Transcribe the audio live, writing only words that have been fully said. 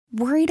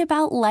Worried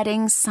about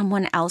letting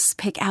someone else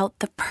pick out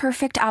the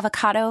perfect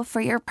avocado for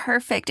your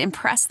perfect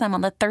impress them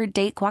on the third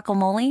date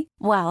guacamole?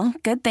 Well,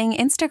 good thing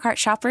Instacart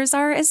shoppers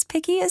are as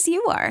picky as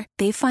you are.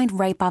 They find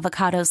ripe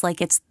avocados like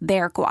it's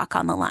their guac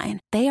on the line.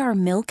 They are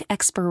milk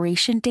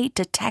expiration date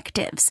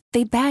detectives.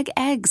 They bag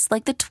eggs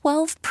like the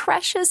 12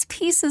 precious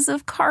pieces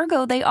of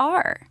cargo they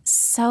are.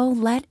 So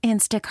let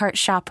Instacart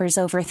shoppers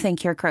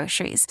overthink your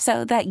groceries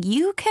so that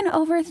you can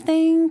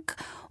overthink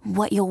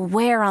what you'll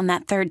wear on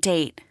that third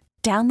date.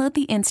 Download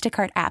the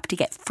Instacart app to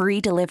get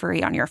free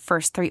delivery on your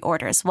first 3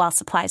 orders while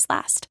supplies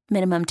last.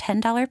 Minimum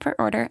 $10 per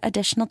order.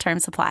 Additional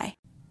terms apply.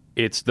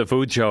 It's the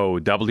Food Show,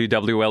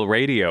 WWL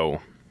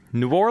Radio.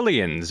 New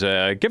Orleans,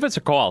 give us a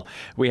call.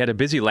 We had a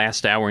busy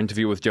last hour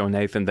interview with Joe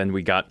Nathan. Then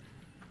we got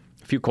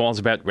a few calls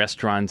about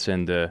restaurants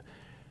and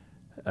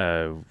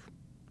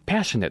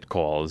passionate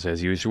calls,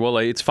 as usual.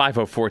 It's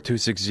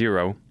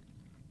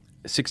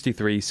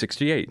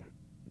 504-260-6368.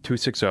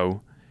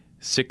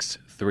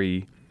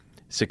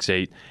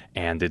 260-6368.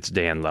 And it's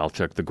Dan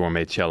Lalchuk, the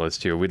gourmet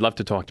cellist here. We'd love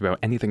to talk about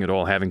anything at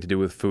all having to do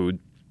with food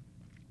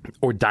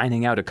or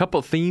dining out. A couple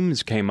of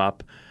themes came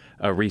up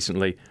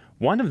recently.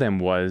 One of them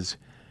was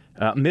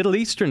Middle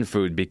Eastern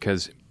food,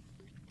 because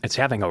it's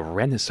having a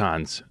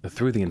renaissance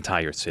through the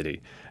entire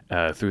city,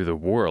 through the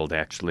world,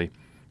 actually.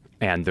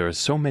 And there are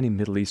so many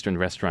Middle Eastern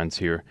restaurants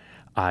here.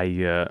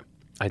 I'd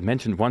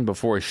mentioned one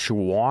before,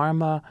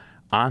 Shawarma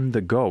on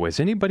the Go.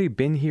 Has anybody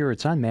been here?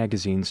 It's on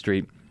Magazine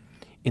Street.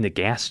 In a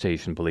gas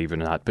station, believe it or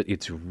not, but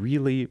it's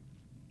really,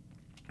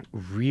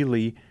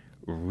 really,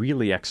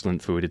 really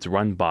excellent food. It's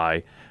run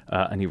by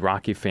an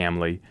Iraqi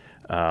family,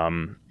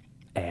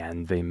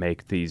 and they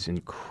make these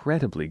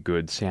incredibly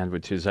good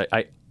sandwiches.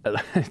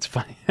 It's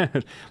funny.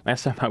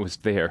 Last time I was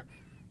there,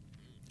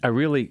 I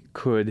really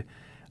could,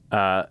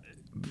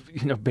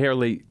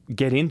 barely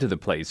get into the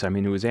place. I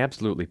mean, it was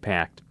absolutely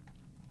packed.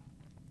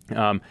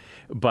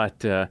 But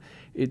the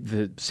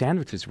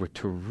sandwiches were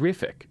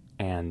terrific,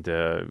 and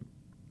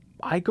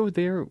I go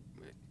there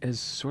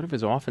as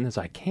often as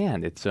I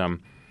can. It's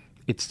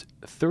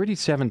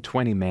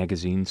 3720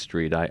 Magazine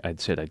Street. I'd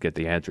said I'd get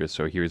the address,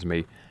 so here's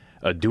me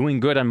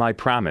doing good on my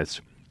promise.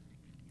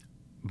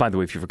 By the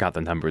way, if you forgot the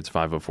number, it's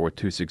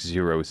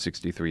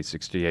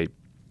 504-260-6368.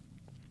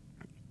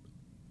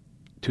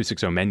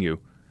 260-MENU.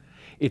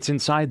 It's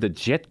inside the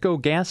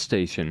Jetco gas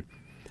station,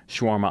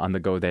 shawarma on the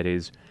go, that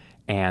is.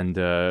 And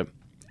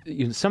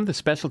some of the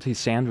specialty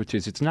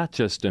sandwiches, it's not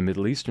just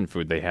Middle Eastern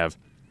food. They have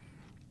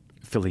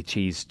Philly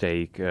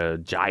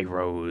cheesesteak,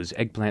 gyros,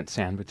 eggplant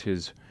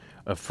sandwiches,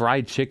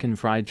 fried chicken,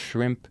 fried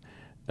shrimp,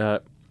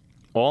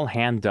 all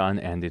hand done,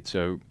 and it's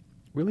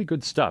really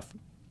good stuff.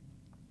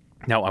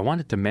 Now, I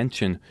wanted to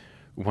mention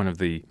one of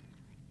the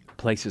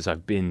places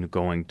I've been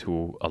going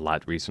to a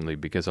lot recently,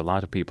 because a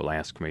lot of people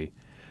ask me,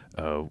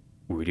 where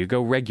do you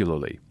go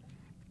regularly?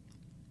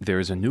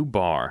 There's a new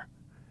bar,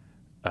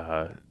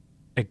 I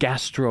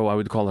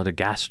would call it a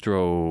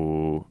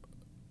gastro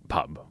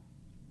pub,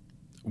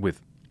 with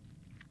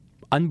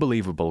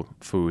unbelievable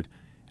food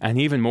and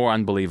even more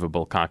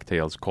unbelievable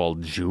cocktails,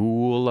 called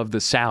Jewel of the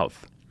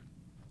South.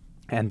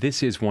 And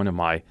this is one of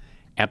my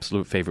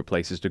absolute favorite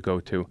places to go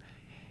to.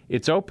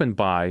 It's opened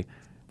by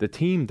the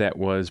team that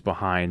was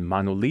behind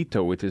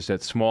Manolito, which is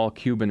that small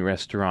Cuban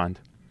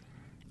restaurant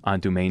on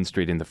Dumaine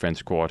Street in the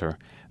French Quarter,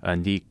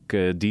 Nick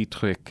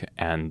Dietrich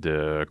and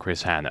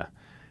Chris Hanna.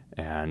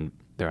 And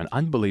they're an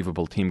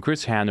unbelievable team.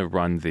 Chris Hanna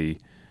run for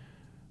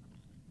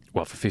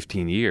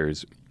 15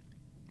 years,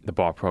 the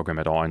bar program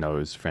at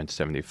Arnaud's French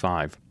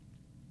 75.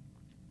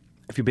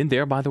 If you've been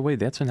there, by the way,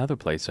 that's another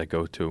place I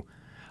go to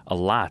a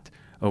lot.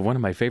 One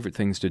of my favorite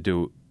things to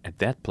do at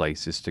that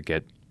place is to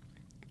get,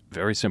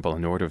 very simple,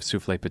 an order of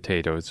soufflé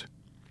potatoes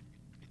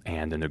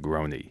and a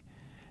Negroni.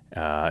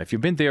 If you've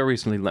been there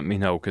recently, let me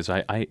know, because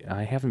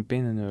I haven't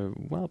been in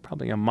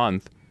probably a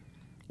month,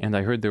 and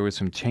I heard there were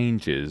some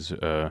changes.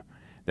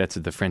 That's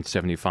at the French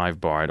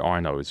 75 bar at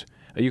Arnaud's.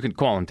 You can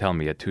call and tell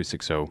me at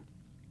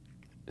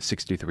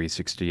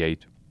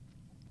 260-6368.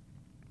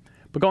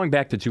 But going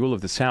back to Jewel of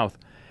the South,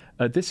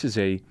 this is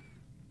a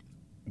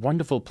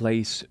wonderful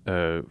place,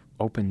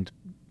 opened,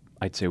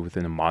 I'd say,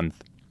 within a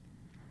month,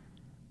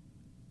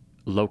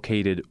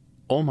 located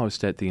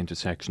almost at the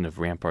intersection of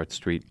Rampart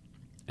Street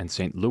and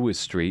St. Louis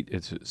Street.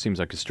 It seems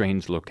like a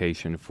strange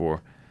location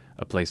for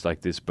a place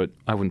like this, but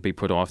I wouldn't be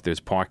put off. There's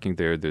parking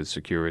there, there's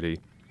security.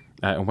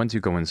 And once you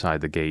go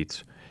inside the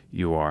gates,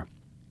 you are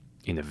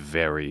in a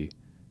very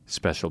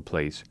special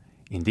place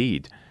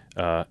indeed.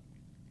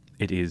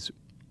 It is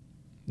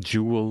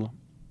Jewel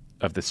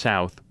of the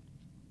South.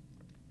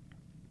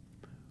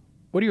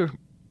 What are your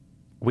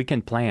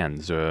weekend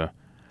plans?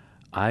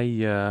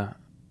 I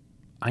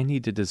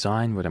need to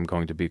design what I'm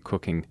going to be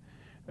cooking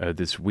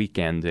this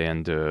weekend,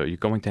 and you're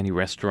going to any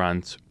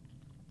restaurants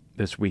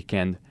this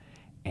weekend,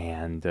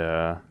 and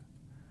are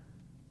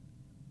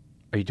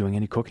you doing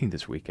any cooking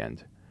this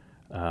weekend?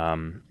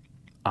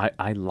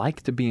 I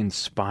like to be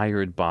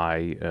inspired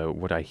by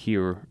what I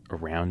hear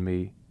around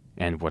me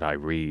and what I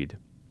read.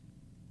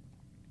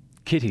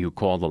 Kitty, who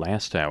called the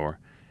last hour,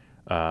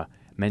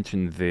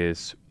 mentioned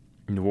this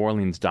New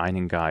Orleans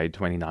Dining Guide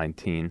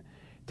 2019,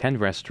 10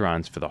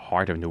 Restaurants for the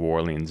Heart of New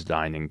Orleans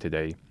Dining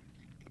Today,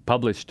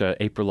 published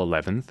April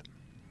 11th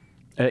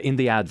in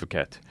The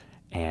Advocate.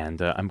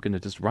 And I'm going to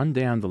just run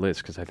down the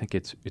list because I think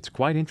it's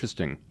quite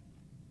interesting.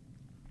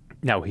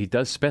 Now, he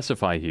does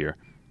specify here,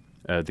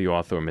 the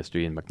author, Mr.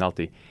 Ian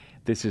McNulty,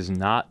 this is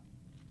not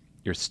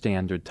your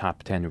standard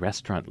top 10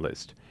 restaurant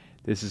list.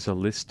 This is a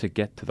list to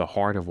get to the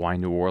heart of why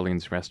New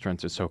Orleans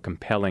restaurants are so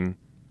compelling,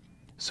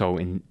 so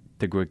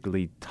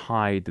integrally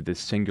tied to this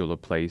singular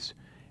place,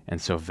 and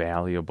so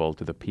valuable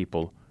to the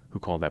people who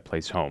call that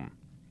place home.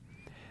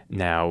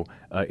 Now,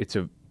 it's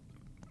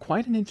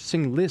quite an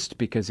interesting list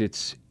because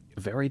it's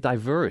very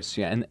diverse,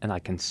 and I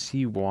can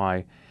see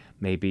why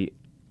maybe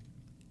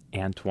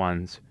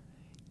Antoine's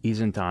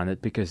isn't on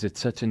it because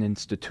it's such an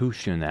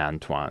institution,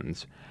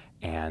 Antoine's.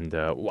 And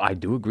I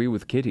do agree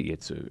with Kitty.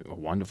 It's a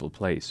wonderful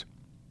place.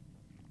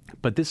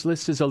 But this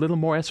list is a little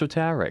more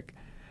esoteric.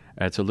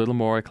 It's a little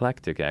more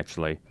eclectic,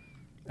 actually.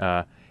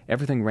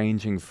 Everything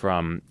ranging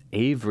from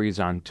Avery's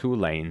on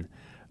Tulane,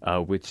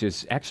 which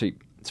is actually,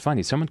 it's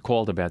funny, someone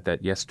called about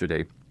that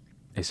yesterday.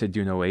 They said,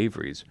 do you know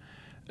Avery's?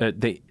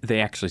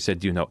 They actually said,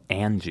 do you know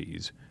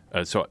Angie's?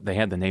 So they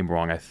had the name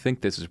wrong. I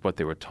think this is what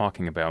they were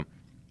talking about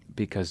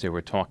because they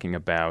were talking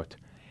about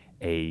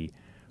a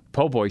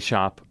po' boy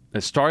shop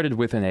that started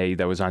with an A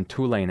that was on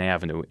Tulane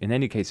Avenue. In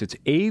any case, it's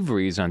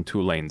Avery's on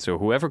Tulane. So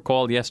whoever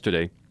called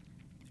yesterday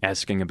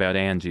asking about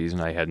Angie's,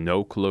 and I had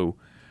no clue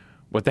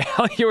what the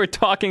hell you were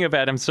talking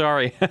about. I'm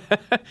sorry.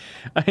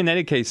 In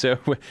any case,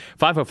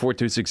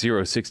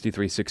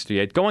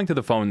 504-260-6368. Going to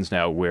the phones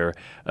now where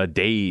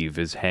Dave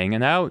is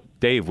hanging out.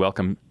 Dave,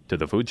 welcome to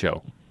the Food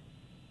Show.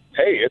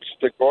 Hey, it's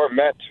the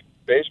Gourmet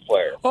bass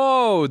player.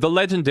 Oh, the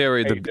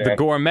legendary, Hey, the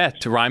Gourmet,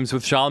 rhymes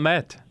with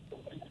Chalmette.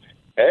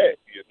 Hey,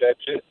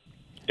 that's it.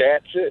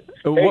 That's it.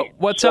 Hey,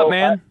 what's up,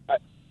 man?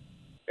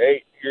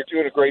 Hey, you're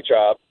doing a great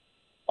job.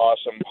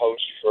 Awesome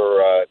host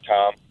for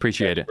Tom.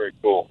 Appreciate it. Very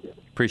cool.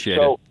 Appreciate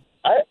it. So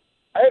I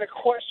had a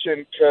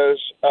question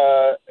because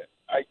I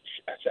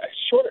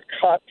sort of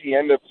caught the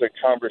end of the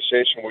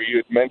conversation where you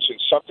had mentioned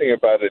something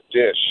about a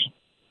dish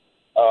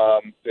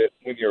that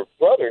when your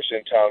brother's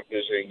in town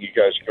visiting, you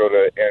guys go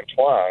to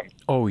Antoine.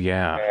 Oh,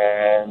 yeah.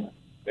 And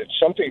it's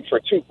something for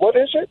two. What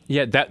is it?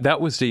 Yeah,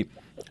 that was the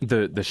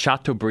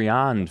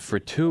Chateaubriand for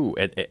two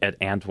at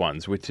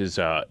Antoine's, which is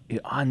an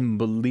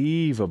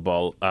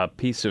unbelievable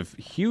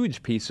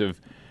huge piece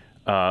of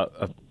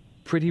a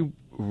pretty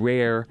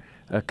rare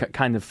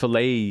kind of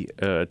fillet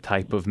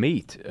type of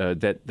meat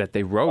that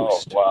they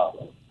roast. Oh,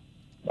 wow.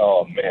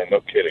 Oh, man,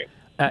 no kidding.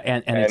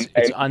 And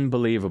it's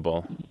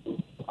unbelievable.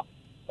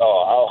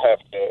 Oh, I'll have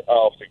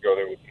to go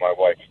there with my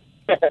wife.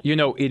 You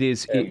know,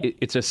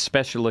 it's a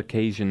special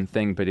occasion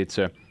thing, but it's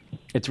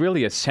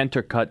really a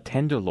center cut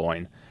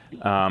tenderloin.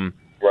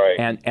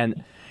 Right.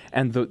 And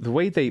the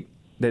way they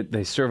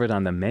serve it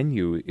on the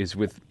menu is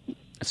with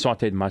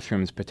sautéed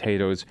mushrooms,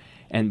 potatoes,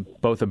 and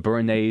both a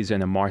béarnaise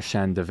and a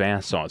marchand de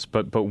vin sauce.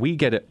 But we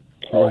get it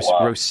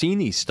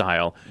Rossini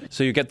style,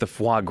 so you get the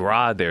foie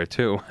gras there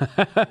too.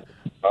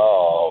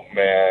 Oh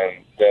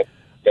man, that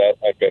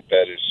I bet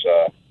that is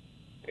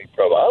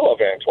incredible. I love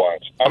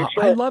Antoine's. I'm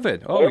sure. I love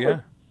it. Oh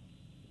yeah.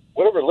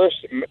 Whatever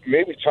list,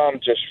 maybe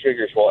Tom just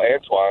figures, well,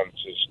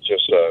 Antoine's is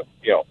just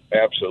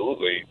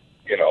absolutely,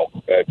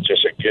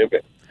 just a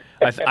given.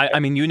 I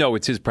mean,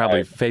 it's his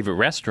probably favorite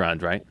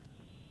restaurant, right?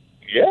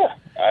 Yeah,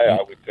 I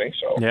would think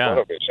so. Yeah. One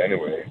of his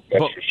anyway,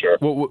 that's for sure.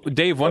 Well,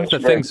 Dave, one of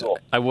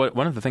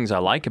the things I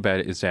like about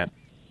it is that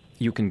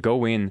you can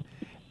go in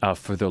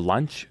for the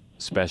lunch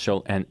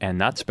special and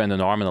not spend an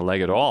arm and a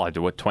leg at all. I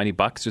do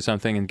 $20 or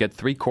something and get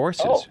 3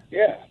 courses. Oh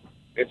yeah,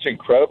 it's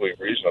incredibly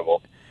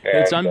reasonable. And,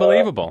 it's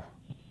unbelievable.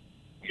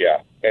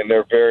 Yeah, and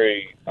they're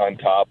very on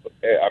top.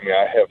 I mean,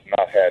 I have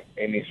not had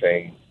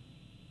anything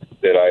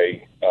that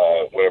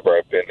whenever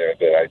I've been there,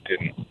 that I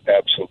didn't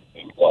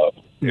absolutely love.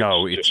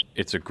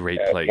 It's a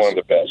great place. One of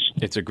the best.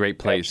 It's a great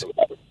place.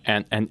 Absolutely.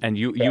 And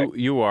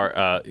you are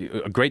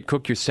a great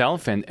cook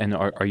yourself, and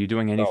are you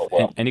doing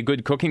any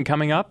good cooking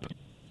coming up?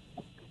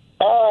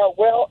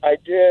 Well, I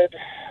did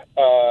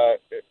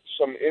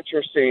some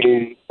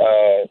interesting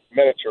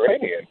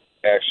Mediterranean,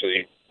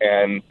 actually,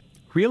 and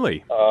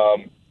really,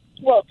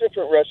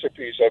 different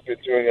recipes. I've been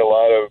doing a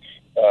lot of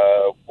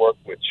work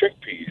with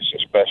chickpeas,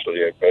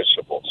 especially as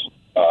vegetables.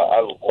 I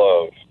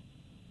love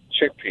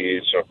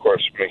chickpeas, and of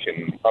course,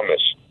 making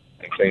hummus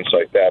and things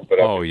like that. But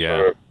I've been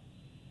sort of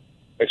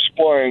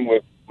exploring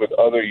with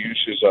other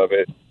uses of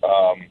it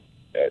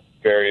at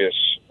various.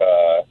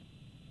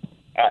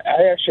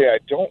 I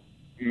don't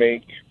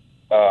make.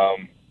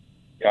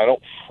 I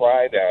don't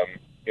fry them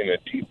in a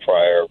deep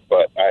fryer,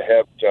 but I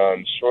have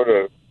done sort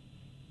of.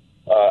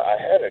 I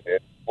had it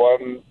at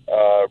one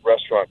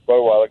restaurant quite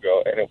a while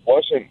ago, and it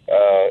wasn't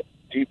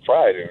deep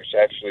fried. It was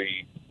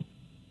actually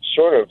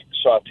sort of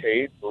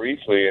sautéed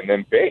briefly and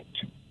then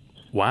baked.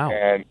 Wow!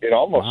 And it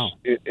almost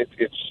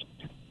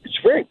it's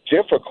very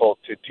difficult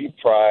to deep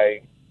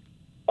fry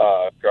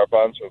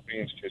garbanzo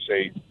beans because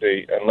they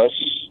unless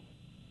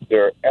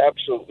they're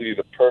absolutely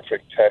the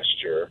perfect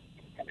texture,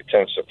 it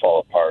tends to fall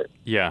apart.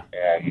 Yeah.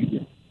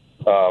 And,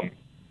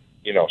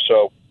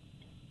 so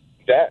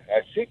that,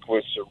 I think,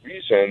 was the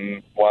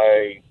reason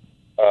why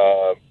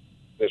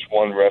this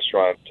one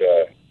restaurant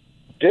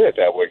did it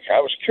that way. I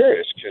was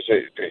curious because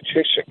they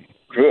tasted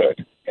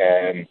good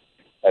and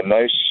a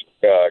nice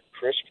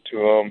crisp to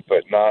them,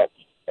 but not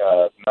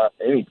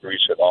any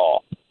grease at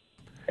all.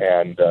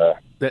 And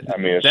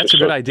it's that's just a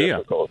good so idea.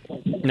 difficult.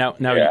 Now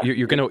Yeah.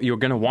 you're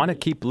gonna want to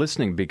keep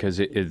listening because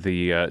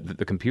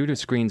the computer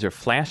screens are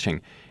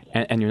flashing,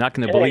 and you're not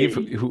going to believe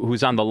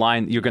who's on the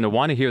line. You're going to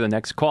want to hear the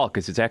next call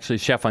because it's actually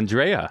Chef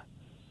Andrea.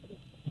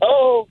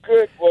 Oh,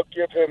 good. Well,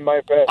 give him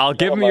my best. I'll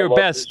give him your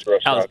best.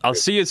 I'll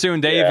see you soon,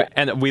 Dave. Yeah.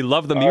 And we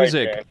love the All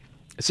music. right, man.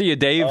 See you,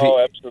 Dave. Oh,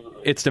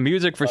 absolutely. It's the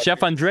music for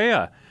Chef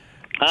Andrea.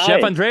 Hi.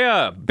 Chef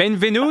Andrea,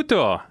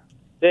 benvenuto.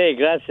 Sì,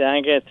 grazie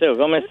anche tu.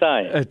 Come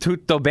stai?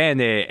 Tutto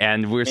bene,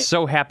 and we're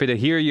so happy to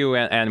hear you.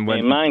 And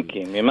when Mi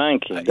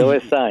manchi.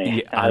 Dove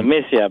stai? I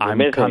miss you.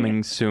 I'm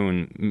coming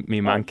soon. Mi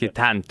manchi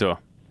tanto.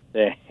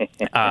 Sì.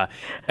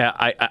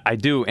 I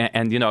do,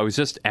 and I was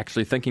just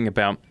actually thinking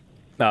about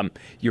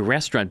your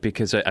restaurant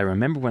because I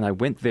remember when I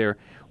went there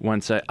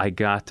once.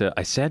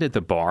 I sat at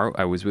the bar.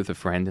 I was with a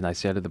friend, and I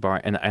sat at the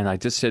bar, and I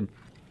just said,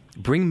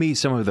 "Bring me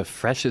some of the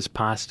freshest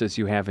pastas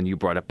you have." And you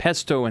brought a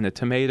pesto and a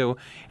tomato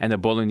and a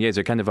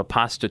bolognese, kind of a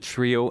pasta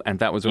trio, and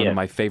that was one of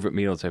my favorite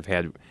meals I've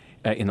had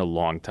in a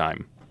long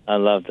time. I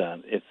love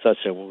that. It's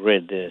such a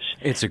great dish.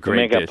 It's a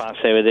great dish. We dish. make a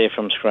pasta every day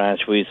from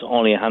scratch. We use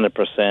only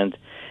 100%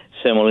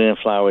 semolina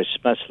flour. It's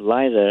much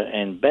lighter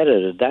and better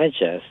to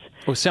digest.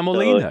 Oh,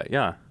 semolina,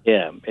 yeah.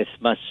 Yeah, it's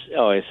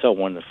so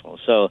wonderful.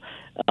 So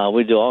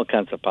we do all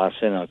kinds of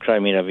pasta,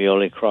 cremini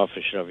ravioli,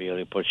 crawfish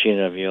ravioli,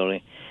 porcini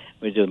ravioli.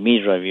 We do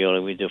meat ravioli.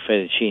 We do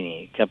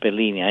fettuccine,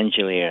 capellini,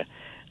 angeliere,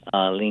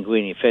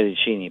 linguine,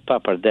 fettuccine,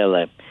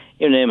 pappardelle.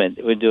 You name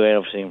it. We do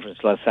everything from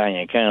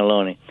lasagna,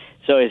 cannelloni.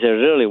 So it's a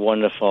really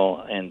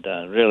wonderful and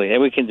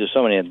and we can do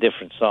so many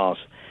different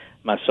sauces.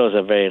 My sauces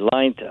are very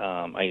light.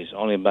 I use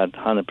only about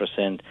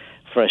 100%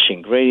 fresh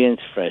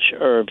ingredients, fresh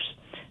herbs.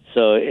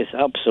 So it's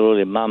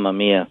absolutely mamma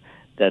mia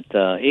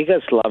that you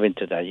got love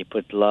into that. You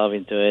put love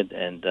into it,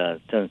 and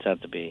it turns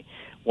out to be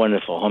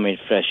wonderful, homemade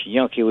fresh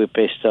gnocchi with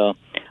pesto.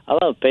 I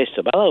love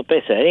pesto, but I love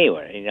pesto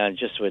anywhere.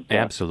 Just with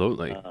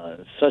absolutely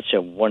such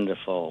a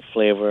wonderful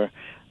flavor.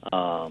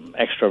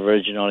 Extra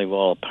virgin olive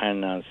oil,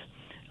 pan nuts,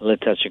 a little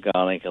touch of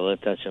garlic, a little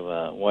touch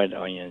of white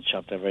onion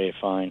chopped up very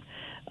fine,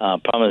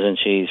 Parmesan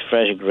cheese,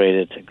 fresh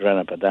grated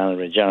Grana Padano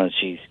Reggiano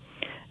cheese.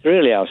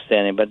 Really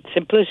outstanding. But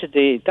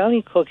simplicity,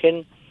 Italian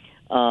cooking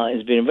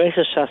has been very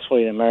successful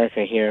in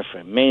America here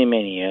for many,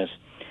 many years,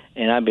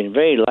 and I've been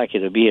very lucky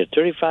to be here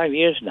 35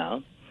 years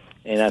now.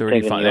 And I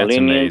thank that's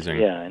amazing.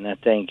 Yeah, and I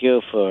thank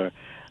you for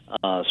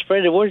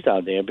spreading the word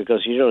out there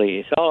because usually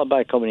it's all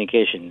about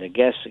communication. The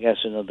guest has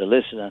to know, the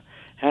listener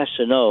has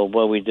to know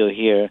what we do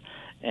here,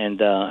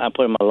 and I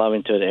put my love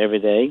into it every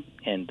day,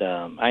 and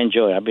I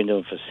enjoy it. I've been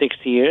doing it for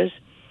 60 years,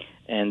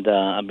 and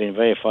I've been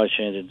very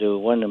fortunate to do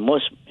one of the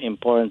most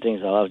important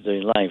things I love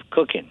doing in life,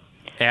 cooking.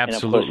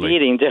 Absolutely. And of course,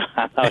 eating too.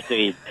 I love to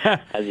eat.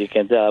 As you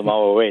can tell, I'm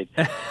overweight.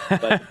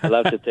 But I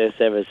love to taste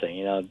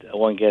everything.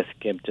 One guest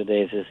came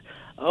today and says,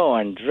 "Oh,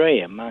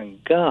 Andrea, my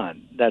God,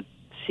 that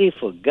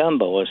seafood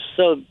gumbo was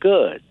so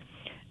good."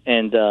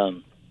 And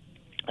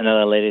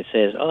another lady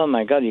says, "Oh,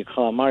 my God, your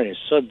calamari is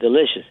so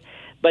delicious."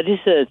 But these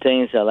are the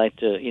things I like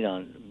to,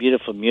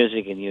 beautiful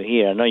music, and you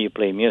hear. I know you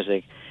play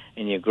music,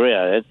 and you're great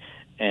at it.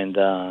 And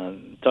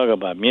talk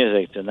about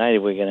music,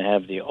 tonight we're going to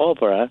have the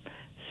opera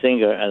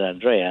singer at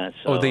Andrea.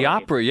 So the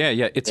opera,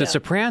 yeah. It's a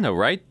soprano,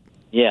 right?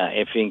 Yeah,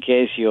 if in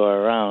case you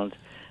are around,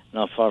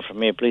 not far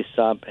from here, please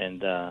stop,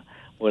 and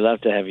we'd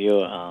love to have you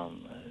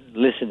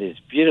listen to this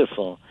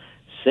beautiful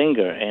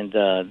singer, and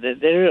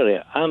they're really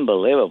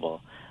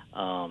unbelievable.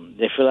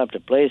 They fill up the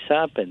place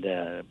up, and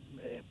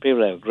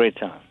people have a great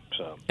time.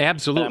 So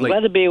absolutely, I'm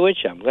glad to be with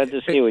you. I'm glad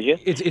to see with you.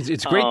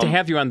 It's great to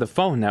have you on the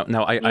phone.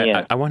 Now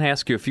I want to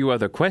ask you a few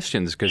other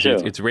questions because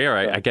it's rare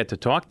I get to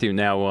talk to you.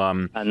 Now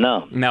I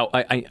know. Now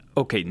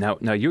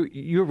Now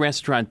your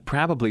restaurant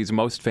probably is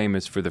most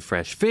famous for the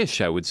fresh fish,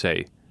 I would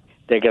say.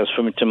 They go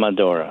swimming to my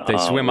door. They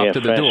swim up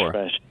to the door.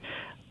 Fresh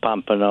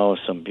pompano,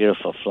 some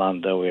beautiful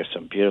flounder. We have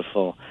some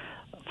beautiful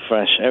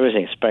fresh,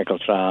 everything,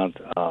 speckled trout,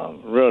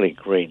 really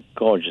great,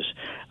 gorgeous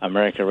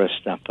American red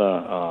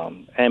snapper,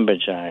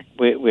 amberjack.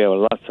 We have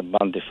lots of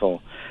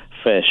bountiful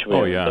fish.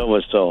 We have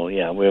silver sole.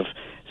 Yeah, we have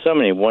so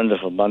many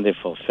wonderful,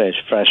 bountiful fish,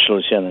 fresh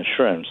Louisiana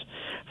shrimps,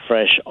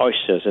 fresh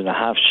oysters in the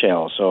half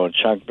shells or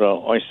chuck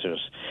brown oysters.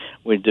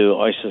 We do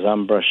oysters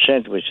en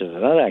brochette, which is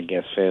another, I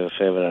guess,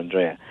 favorite,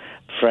 Andrea.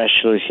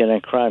 Fresh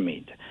Louisiana crab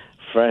meat.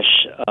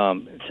 Fresh,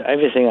 it's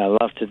everything I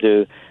love to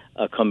do,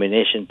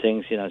 combination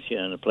things,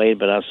 on the plate,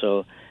 but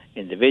also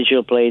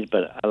individual plate,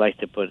 but I like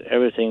to put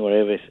everything,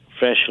 whatever is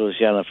fresh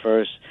Louisiana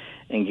first,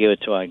 and give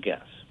it to our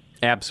guests.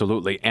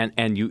 Absolutely.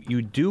 And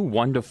you do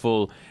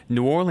wonderful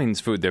New Orleans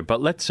food there,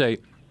 but let's say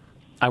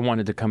I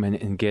wanted to come in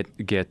and get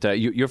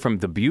you're from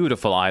the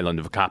beautiful island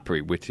of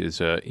Capri, which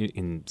is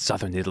in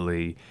southern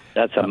Italy.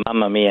 That's a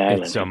Mamma Mia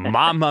island. It's a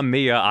Mamma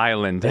Mia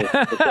island. It's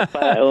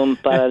un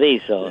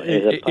paradiso.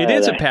 It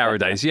is a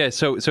paradise, yeah.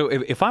 So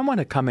if I want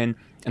to come in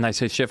and I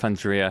say, Chef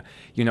Andrea,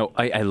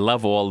 I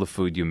love all the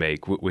food you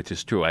make, which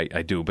is true,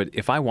 I do. But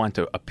if I want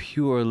a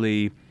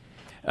purely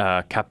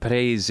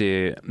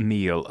caprese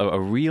meal, a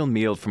real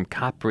meal from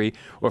Capri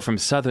or from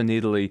southern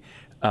Italy,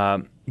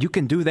 you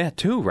can do that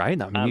too,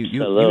 right? I mean,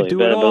 absolutely. you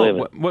do it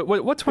all.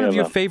 What's one of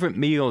your favorite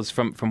meals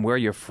from where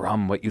you're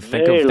from? What you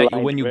think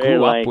of when you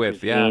grew up with?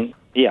 Cuisine.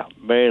 Yeah,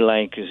 very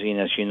light cuisine,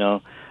 as you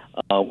know.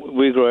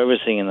 We grow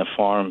everything in the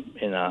farm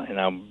in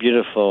our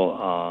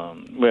beautiful.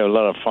 We have a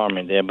lot of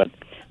farming there, but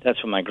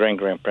that's where my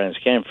grandparents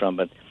came from.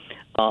 But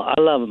I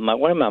love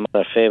one of my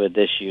mother's favorite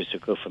dishes she used to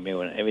cook for me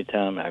every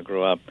time I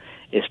grew up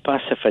is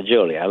pasta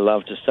fagioli. I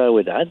love to start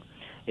with that.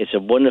 It's a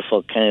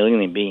wonderful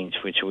cannellini beans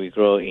which we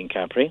grow in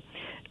Capri.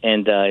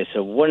 And it's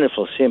a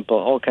wonderful, simple,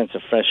 all kinds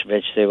of fresh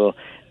vegetable.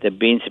 The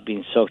beans have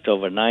been soaked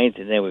overnight,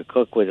 and then we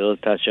cook with a little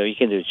touch of, you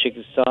can do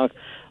chicken stock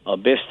or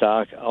beef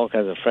stock, all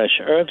kinds of fresh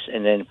herbs,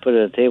 and then put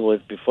it on the table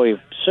before you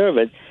serve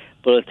it,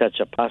 put a touch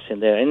of pasta in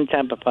there. Any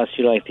type of pasta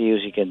you like to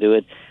use, you can do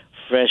it.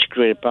 Fresh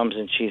grated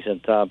parmesan cheese on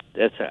top,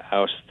 that's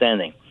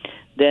outstanding.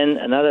 Then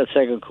another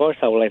second course,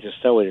 I would like to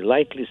start with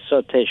lightly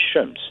sauteed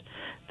shrimps.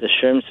 The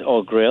shrimps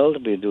all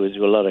grilled. We do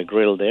a lot of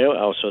grill there,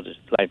 also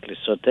lightly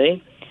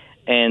sauteed.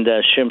 And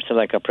shrimps are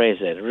like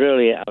caprese.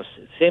 Really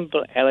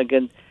simple,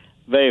 elegant,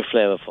 very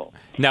flavorful.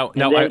 Now,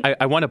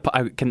 I want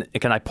to.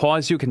 Can I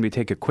pause you? Can we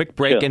take a quick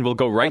break, sure. And we'll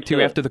go right to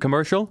you after the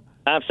commercial?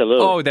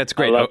 Absolutely. Oh, that's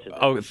great.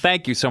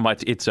 Thank you so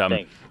much. It's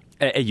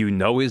you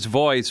know his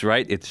voice,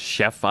 right? It's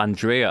Chef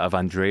Andrea of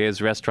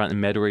Andrea's Restaurant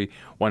in Metairie,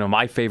 one of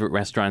my favorite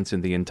restaurants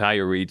in the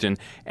entire region,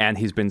 and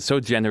he's been so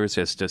generous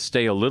as to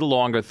stay a little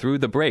longer through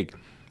the break.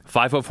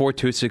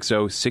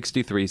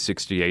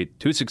 504-260-6368,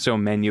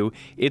 260-MENU.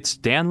 It's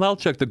Dan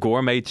Lelchuk, the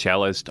gourmet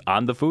cellist,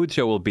 on The Food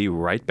Show. We'll be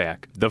right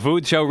back. The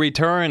Food Show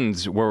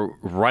returns. We're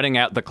running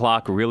out the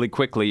clock really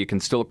quickly. You can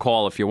still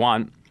call if you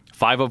want.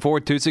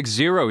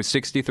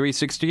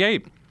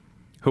 504-260-6368.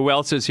 Who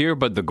else is here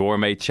but the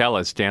gourmet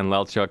cellist, Dan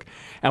Lelchuk?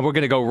 And we're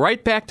going to go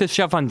right back to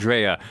Chef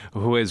Andrea,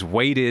 who has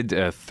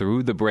waited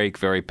through the break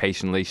very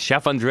patiently.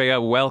 Chef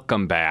Andrea,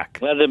 welcome back.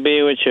 Glad to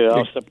be with you.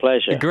 It's a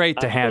pleasure. Great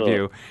to have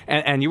you.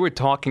 And you were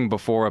talking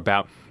before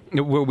about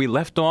where we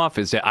left off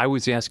is that I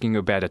was asking you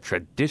about a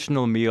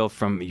traditional meal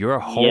from your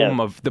home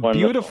of the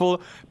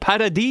beautiful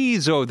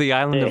Paradiso, the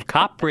island of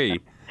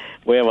Capri.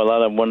 We have a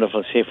lot of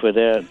wonderful seafood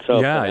there. So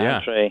for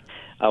entree,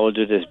 I will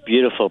do this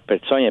beautiful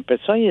pezzogna.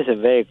 Pezzogna is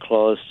very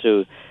close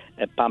to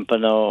a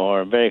Pampano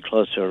or very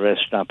close to a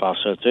restaurant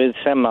also. So it's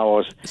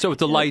So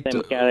it's a light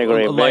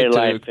category, very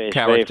light fish,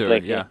 character,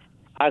 very flaky.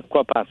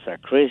 Acqua pazza,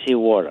 crazy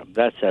water.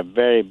 That's a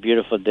very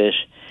beautiful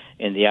dish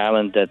in the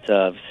island that's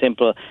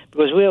simple.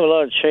 Because we have a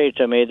lot of cherry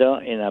tomato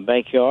in our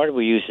backyard.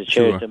 We use the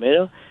cherry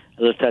tomato,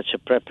 a little touch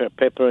of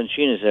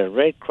pepperoncino. It's a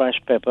red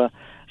crushed pepper.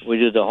 We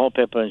do the whole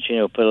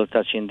pepperoncino, put a little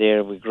touch in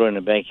there. We grow in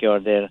the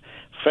backyard there.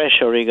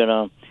 Fresh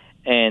oregano.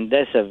 And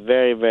that's a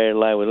very, very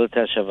light, with a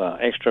little touch of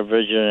extra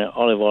virgin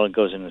olive oil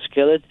goes in the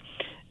skillet.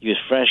 Use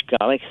fresh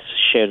garlic,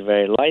 shared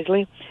very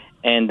lightly,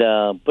 and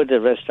put the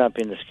rest up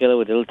in the skillet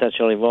with a little touch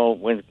of olive oil.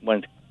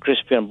 When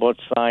crispy on both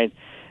sides,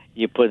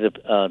 you put the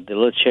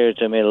little cherry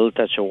tomato, a little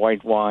touch of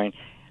white wine.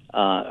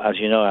 As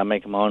you know, I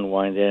make my own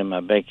wine there in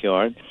my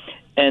backyard.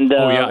 And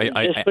I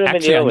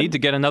need to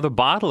get another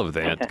bottle of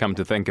that, come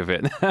to think of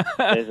it.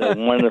 It's a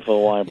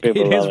wonderful wine.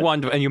 People it is love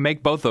wonderful. And you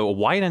make both a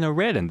white and a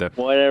red. And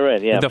white and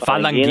red, yeah. The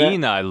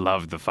Falanghina, I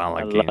love the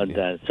Falanghina. I love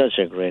that. Such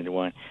a great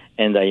wine.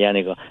 And the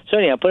Yanico. So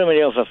anyhow, put them in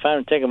the oven for 5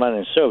 and take them out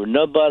and serve.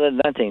 No butter,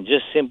 nothing.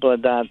 Just simple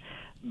as that.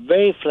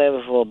 Very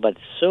flavorful, but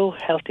so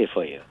healthy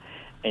for you.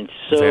 And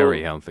so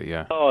very healthy,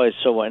 yeah. Oh, it's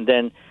so. And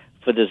then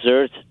for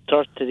dessert,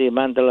 torta di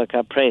mandorla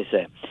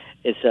caprese.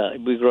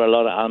 We grow a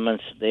lot of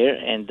almonds there,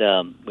 and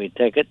we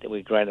take it,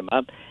 we grind them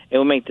up,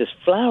 and we make this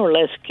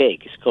flourless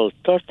cake. It's called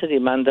torta di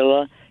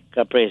mandorla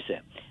caprese.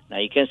 Now,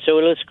 you can serve a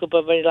little scoop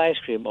of vanilla ice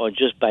cream or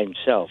just by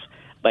himself,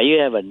 but you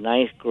have a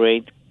nice,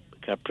 great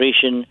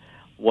caprician,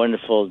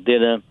 wonderful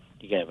dinner.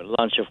 You can have a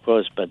lunch, of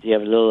course, but you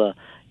have to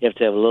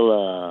have a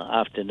little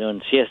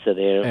afternoon siesta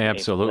there.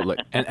 Absolutely.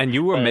 And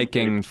you were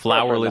making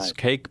flourless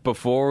cake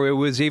before it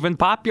was even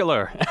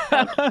popular.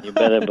 You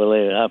better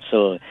believe it,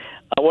 absolutely.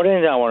 One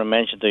thing I want to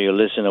mention to your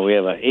listener, we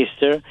have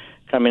Easter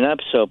coming up,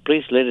 so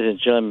please, ladies and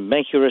gentlemen,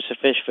 make your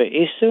reservation for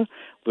Easter.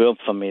 We're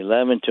open from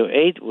 11 to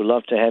 8. We'd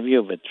love to have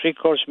you with a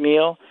 3-course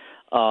meal.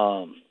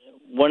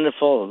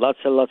 Wonderful, lots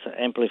of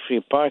amply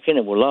free parking,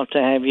 and we'd love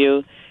to have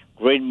you.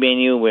 Great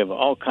menu. We have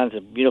all kinds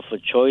of beautiful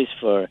choice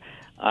for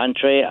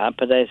entree,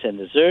 appetites, and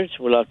desserts.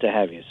 We'd love to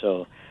have you.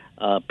 So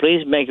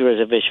please make your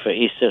reservation for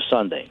Easter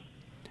Sunday.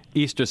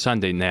 Easter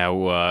Sunday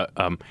now,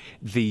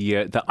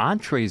 the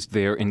entrees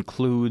there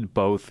include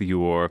both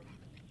your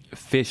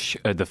fish,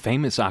 the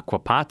famous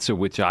acquapazzo,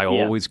 which I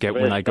always get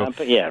when I go.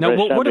 Yeah, now,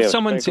 what if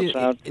someone's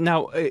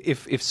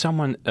if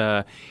someone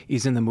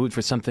is in the mood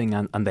for something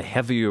on the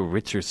heavier,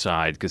 richer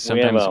side? Because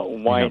sometimes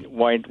we have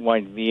a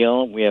white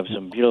veal. We have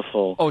some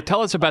beautiful. Oh,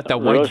 tell us about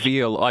that white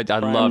veal. I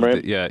love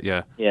it.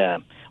 Yeah.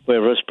 We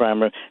have roast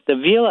prime rib. The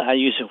veal, I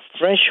use a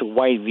fresh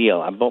white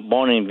veal.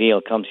 Bone-in veal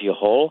comes to you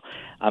whole.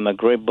 I'm a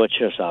great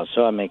butcher,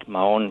 so I make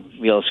my own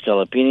veal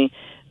scallopini,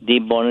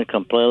 debone it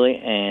completely,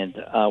 and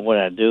what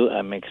I do,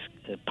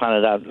 pound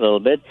it out a little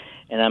bit,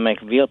 and I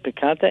make veal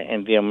piccata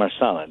and veal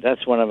marsala.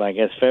 That's one of my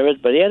guest favorites.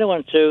 But the other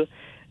one, too,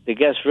 the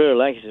guests really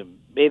like is a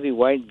baby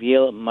white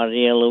veal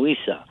Maria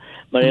Luisa.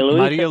 Maria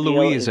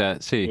Luisa,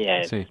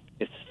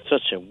 it's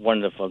such a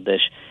wonderful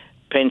dish.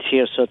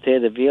 Pensier sauté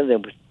the veal, they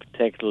would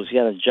take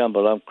Louisiana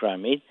jumbo lump crab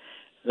meat,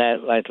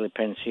 lightly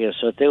pensier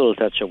sauté, a little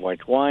touch of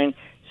white wine,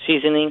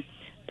 seasoning,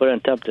 put on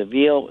top the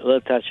veal, a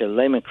little touch of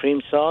lemon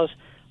cream sauce,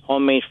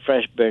 homemade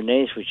fresh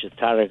béarnaise, which is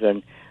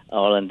tarragon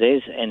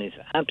hollandaise, and it's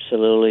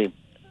absolutely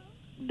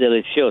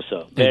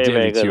delicioso. Very,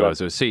 very good.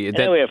 And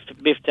then we have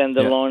beef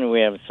tenderloin, we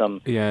have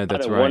some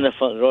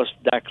wonderful roast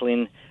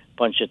duckling,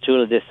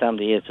 ponchatoula. This time of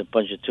the year, it's a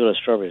ponchatoula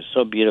strawberry. It's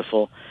so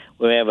beautiful.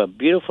 We have a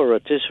beautiful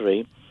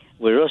rotisserie.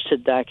 We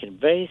roasted duck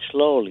very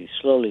slowly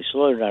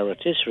in our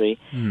rotisserie,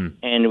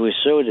 and we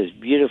serve this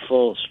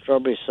beautiful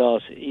strawberry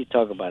sauce. You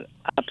talk about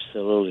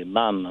absolutely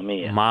mamma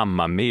mia.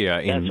 Mamma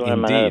mia, That's one of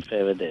my other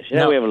favorite dishes.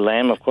 We have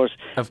lamb, of course.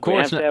 Of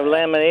course. We have to have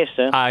lamb at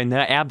Easter. I know,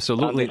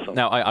 absolutely. Wonderful.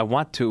 Now, I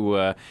want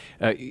to,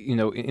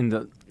 in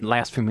the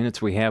last few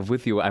minutes we have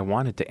with you, I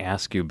wanted to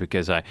ask you,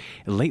 because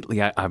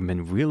lately I've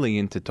been really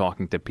into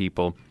talking to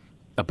people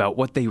about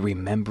what they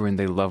remember and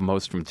they love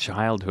most from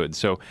childhood.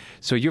 So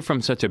you're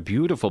from such a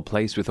beautiful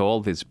place with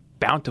all this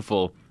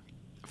bountiful,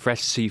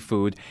 fresh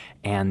seafood,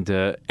 and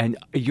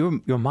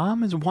your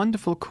mom is a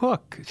wonderful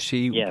cook.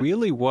 She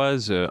really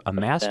was a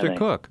master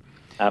cook.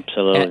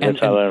 Absolutely. And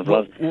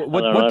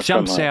what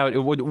jumps out?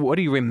 What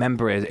do you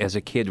remember as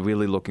a kid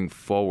really looking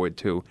forward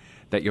to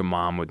that your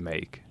mom would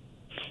make?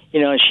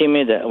 She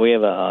made. We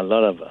have a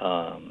lot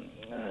of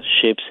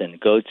sheep and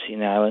goats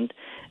in Ireland,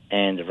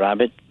 and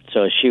rabbit.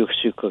 So she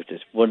cooked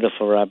this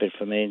wonderful rabbit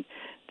for me,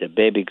 the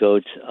baby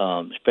goats,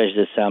 especially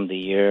this time of the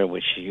year,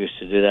 which she used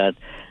to do that.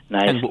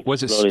 Nice. And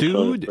was it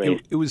stewed?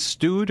 It was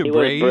stewed or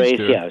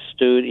braised?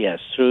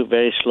 Stewed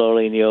very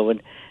slowly in the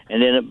oven.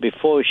 And then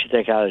before she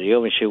take it out of the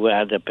oven, she would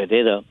add the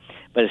potato.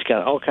 But it's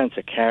got all kinds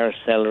of carrots,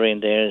 celery in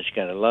there. It's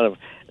got lots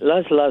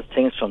of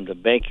things from the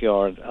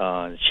backyard.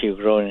 She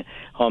growing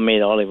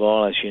homemade olive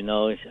oil, as you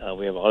know.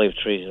 We have olive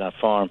trees in our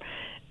farm.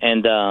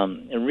 And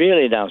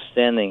really an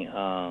outstanding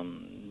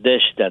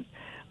dish that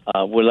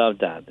we love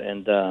that,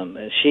 and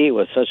she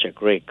was such a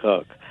great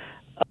cook.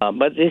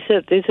 But these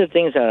are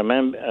things I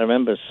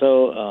remember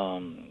so,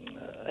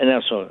 and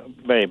also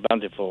very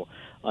bountiful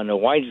on the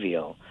white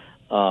veal.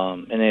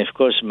 And then of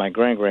course my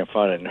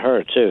grandfather and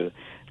her too.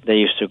 They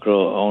used to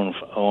grow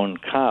own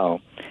cow,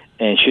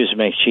 and she used to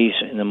make cheese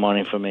in the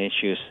morning for me.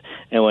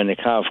 And when the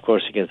cow, of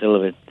course, it gets a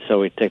little bit, so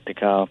we take the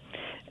cow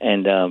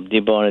and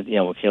debone it.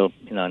 We kill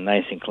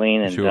nice and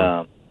clean,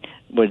 and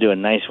we do a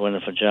nice,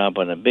 wonderful job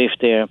on the beef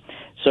there.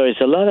 So it's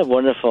a lot of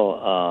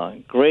wonderful,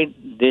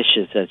 great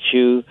dishes that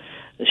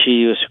she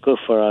used to cook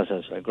for us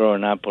as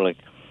growing up, like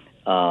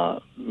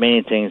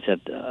many things that,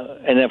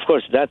 and of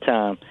course at that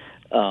time,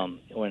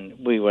 when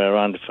we were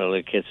around for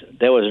little kids,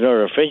 there was no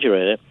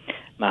refrigerator.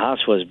 My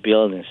house was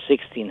built in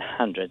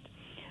 1600,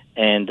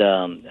 and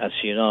as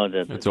you know,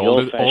 it's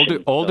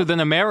older than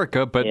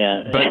America, but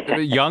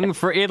young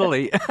for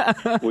Italy.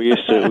 we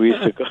used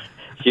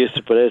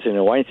to put us in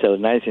a wine cellar,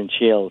 nice and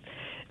chilled.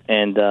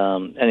 And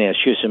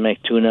she used to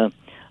make tuna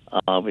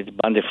with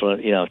bountiful,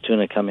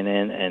 tuna coming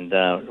in, and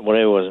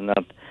whatever was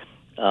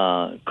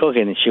not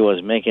cooking, she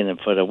was making it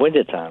for the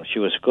winter time. She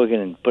was cooking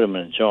and put them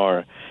in a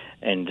jar,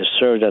 and to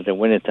serve at the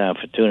winter time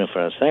for tuna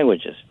for our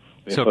sandwiches.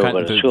 So kind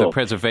of the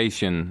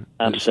preservation.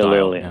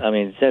 Absolutely. Style, yeah. I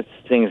mean, that's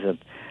things that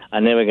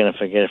I'm never going to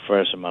forget for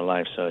the rest of my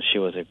life. So she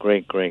was a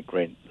great, great,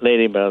 great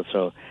lady, but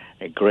also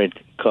a great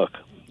cook.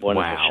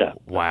 Wonderful chef.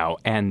 Wow.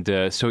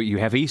 And so you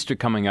have Easter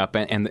coming up,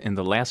 and in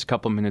the last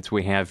couple minutes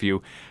we have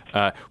you,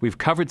 we've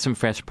covered some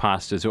fresh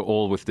pastas,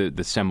 all with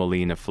the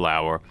semolina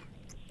flour.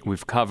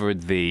 We've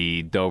covered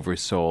the Dover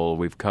sole.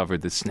 We've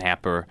covered the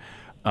snapper,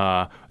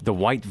 the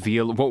white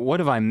veal. What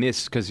have I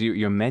missed? Because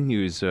your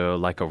menu's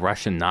like a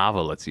Russian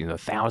novel. It's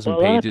 1,000 pages. A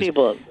lot of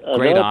people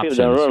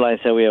don't realize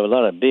that we have a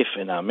lot of beef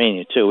in our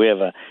menu, too. We have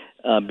a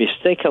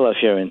bistecca alla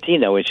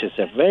fiorentina, which is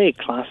a very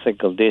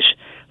classical dish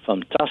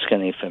from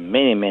Tuscany for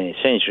many, many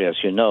centuries,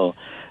 as you know,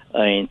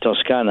 in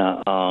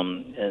Toscana,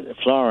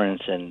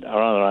 Florence, and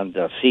around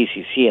the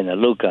CCC and the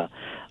Lucca.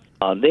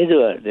 They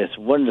do this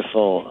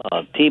wonderful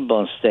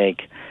T-bone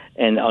steak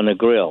and on the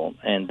grill,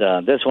 and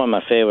that's one of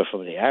my favorites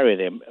from the area.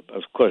 There,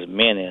 of course,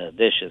 many other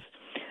dishes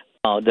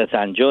that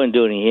I enjoy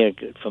doing here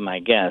for my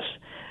guests,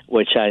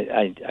 which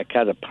I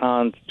cut a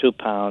pound, 2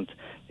 pounds,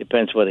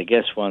 depends what the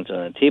guest wants on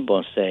a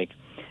T-bone steak,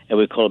 and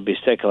we call it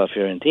bistecca alla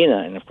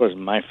fiorentina. And of course,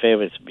 my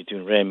favorite is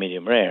between rare and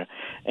medium rare.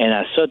 And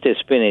I saute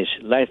spinach,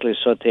 lightly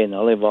saute in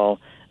olive oil,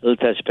 a little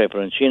touch of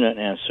pepperoncino, and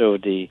I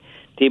serve the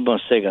T-bone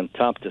steak on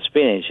top of the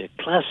spinach. A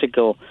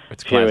classical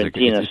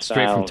Fiorentina It's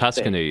straight from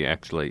Tuscany,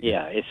 actually.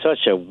 Yeah, it's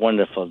such a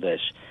wonderful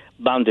dish.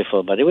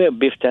 Bountiful. By the way,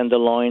 beef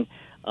tenderloin,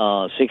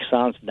 6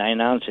 ounce,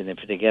 9 ounce, and if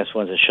the guest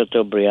wants a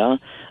Chateaubriand,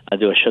 I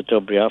do a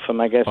Chateaubriand for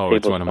my guests. Oh,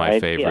 it's one of my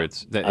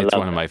favorites. Yeah, it's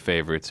one of my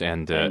favorites,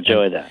 and I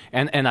enjoy that.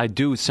 And I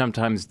do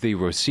sometimes the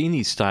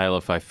Rossini style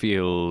if I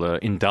feel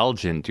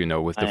indulgent,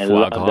 with the I foie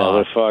love gras. that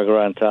with foie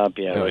gras on top.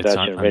 Yeah, Oh, with it's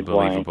that red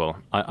wine. unbelievable.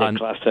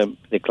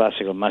 The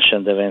classical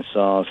machin de vin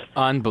sauce.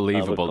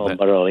 Unbelievable.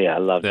 Yeah, I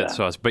love that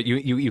sauce. But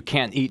you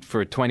can't eat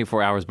for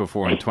 24 hours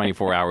before and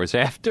 24 hours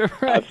after.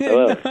 Right?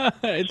 Absolutely.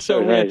 It's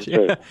so rich.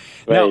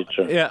 Very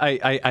true.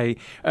 Yeah,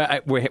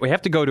 we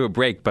have to go to a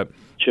break, but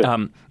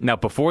Sure. Now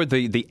before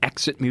the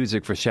exit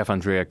music for Chef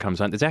Andrea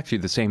comes on, it's actually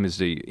the same as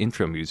the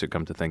intro music.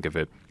 Come to think of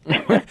it,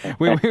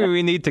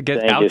 we need to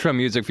get outro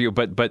music for you.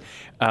 But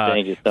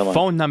Thank you so much.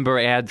 Phone number,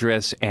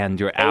 address, and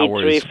your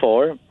hours.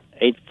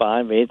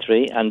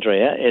 834-8583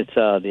 Andrea. It's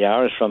the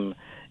hours from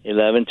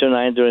 11 to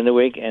 9 during the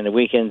week, and the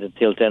weekends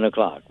until 10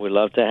 o'clock. We'd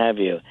love to have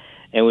you.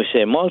 And we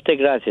say, molte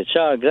grazie,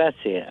 ciao,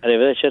 grazie,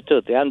 arrivederci a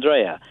tutti.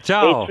 Andrea,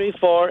 ciao.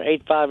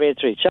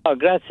 834-8583. Ciao,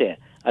 grazie.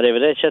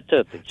 Arrivederci a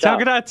tutti. Ciao,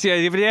 grazie,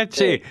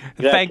 arrivederci.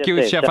 Thank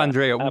you, Chef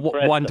Andrea.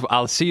 Wonderful.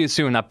 I'll see you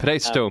soon. A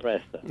presto.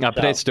 A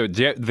presto.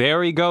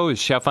 There he goes,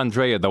 Chef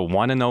Andrea, the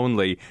one and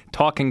only,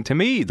 talking to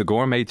me, the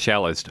gourmet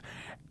cellist,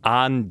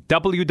 on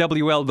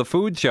WWL, The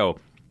Food Show.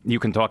 You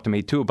can talk to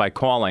me, too, by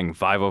calling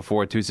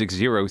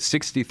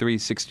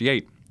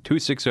 504-260-6368,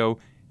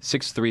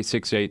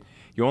 260-6368.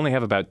 You only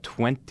have about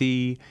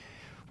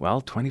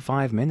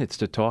 25 minutes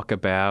to talk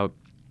about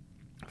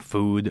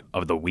food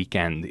of the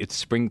weekend. It's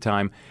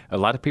springtime. A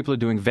lot of people are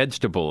doing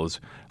vegetables.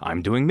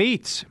 I'm doing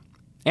meats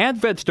and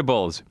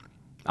vegetables.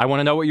 I want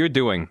to know what you're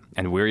doing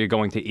and where you're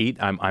going to eat.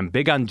 I'm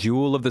big on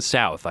Jewel of the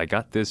South. I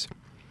got this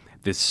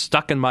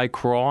stuck in my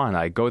craw, and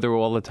I go there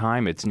all the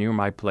time. It's near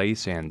my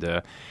place,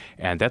 and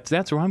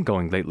that's where I'm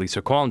going lately.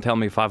 So call and tell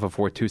me,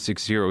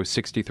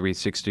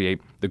 504-260-6368.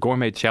 The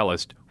Gourmet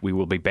Cellist. We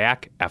will be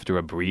back after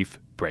a brief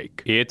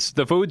break. It's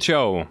The Food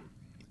Show.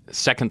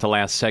 Second to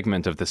last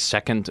segment of the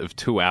second of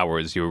 2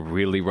 hours. You're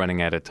really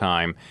running out of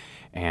time,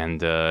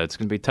 and it's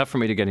going to be tough for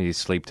me to get any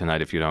sleep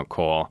tonight if you don't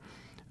call.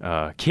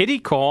 Kitty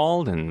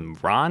called, and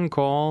Ron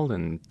called,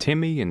 and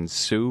Timmy and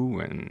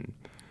Sue and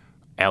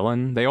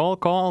Ellen. They all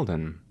called,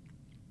 and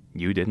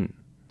you didn't.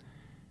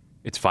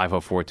 It's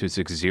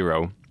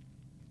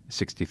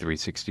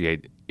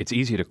 504-260-6368. It's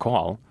easy to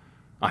call.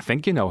 I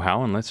think you know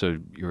how, unless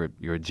you're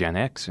a Gen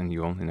X and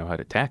you only know how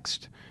to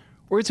text.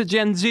 Or it's a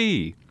Gen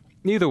Z.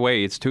 Either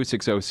way, it's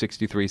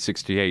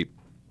 260-6368.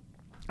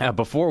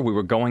 Before we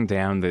were going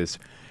down this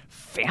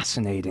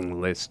fascinating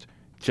list,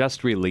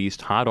 just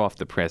released, hot off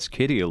the press.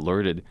 Kitty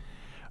alerted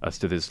us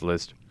to this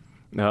list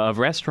of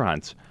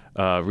restaurants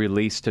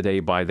released today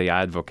by the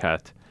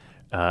Advocat.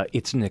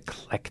 It's an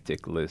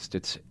eclectic list.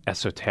 It's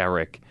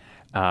esoteric.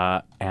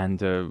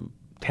 And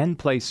 10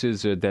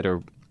 places that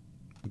are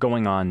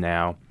going on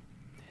now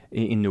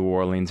in New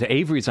Orleans.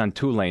 Avery's on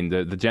Tulane,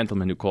 the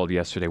gentleman who called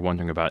yesterday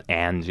wondering about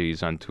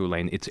Angie's on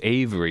Tulane. It's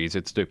Avery's.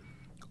 It's the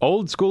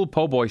old school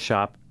po' boy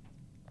shop.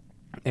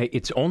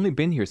 It's only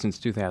been here since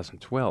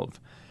 2012,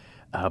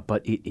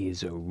 but it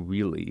is a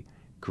really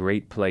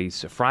great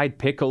place. Fried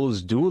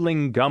pickles,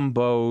 dueling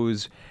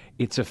gumbos.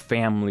 It's a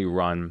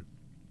family-run,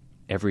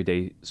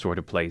 everyday sort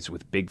of place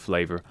with big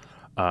flavor.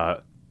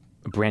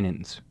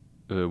 Brennan's.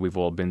 We've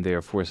all been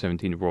there,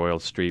 417 Royal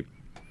Street.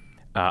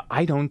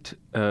 I don't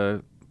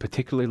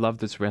particularly love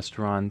this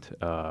restaurant.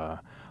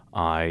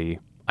 I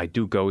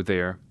do go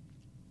there.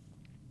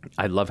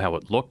 I love how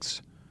it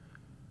looks.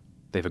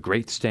 They have a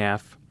great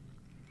staff.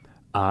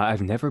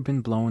 I've never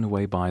been blown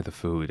away by the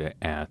food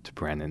at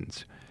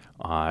Brennan's.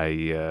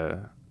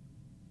 I've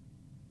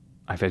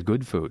had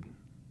good food,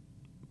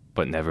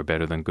 but never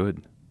better than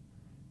good.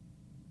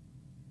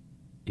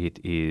 It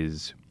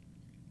is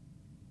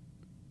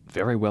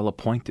very well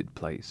appointed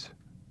place.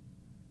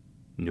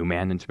 New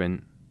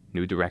management,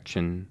 new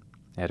direction,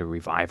 had a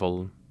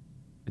revival.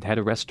 It had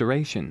a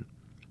restoration,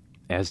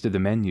 as did the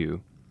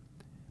menu.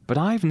 But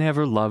I've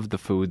never loved the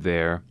food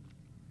there.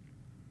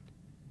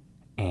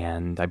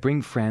 And I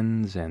bring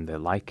friends and they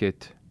like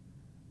it.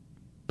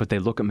 But they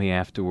look at me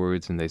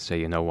afterwards and they say,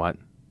 you know what?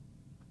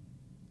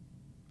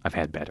 I've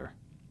had better.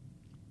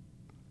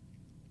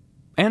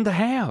 And I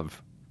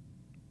have.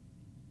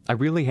 I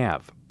really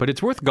have. But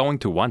it's worth going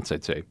to once,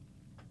 I'd say.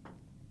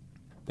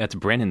 That's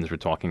Brennan's we're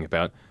talking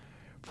about,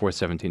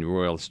 417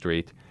 Royal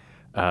Street.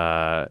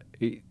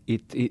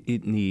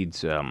 It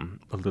needs a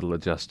little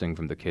adjusting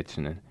from the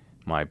kitchen, in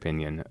my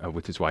opinion,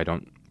 which is why I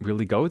don't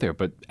really go there.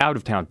 But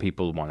out-of-town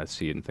people want to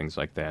see it and things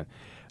like that.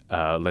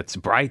 Let's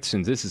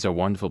Brightson's. This is a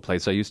wonderful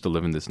place. I used to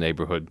live in this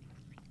neighborhood,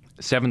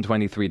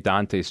 723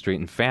 Dante Street.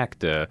 In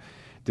fact,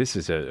 this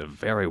is a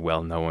very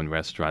well-known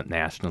restaurant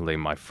nationally.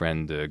 My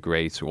friend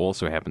Grace, who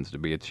also happens to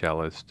be a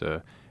cellist,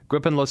 grew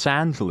up in Los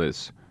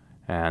Angeles.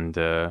 And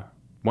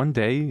one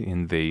day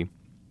in the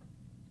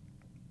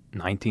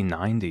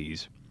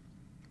 1990s,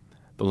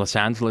 the Los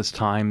Angeles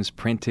Times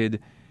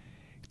printed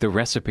the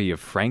recipe of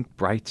Frank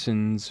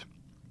Brigtson's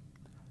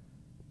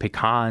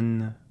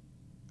pecan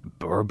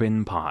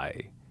bourbon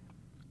pie.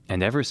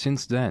 And ever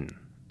since then,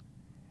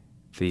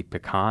 the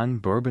pecan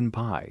bourbon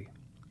pie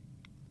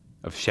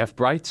of Chef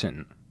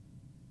Brigtson,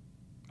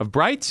 of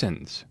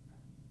Brigtson's,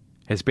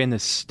 has been a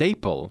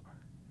staple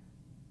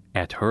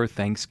at her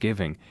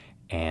Thanksgiving,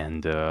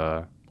 and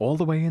all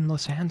the way in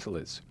Los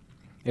Angeles.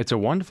 It's a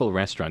wonderful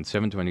restaurant,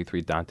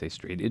 723 Dante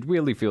Street. It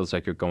really feels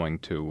like you're going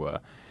to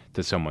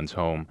someone's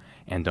home.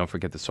 And don't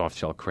forget the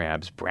soft-shell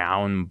crabs,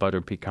 brown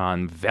butter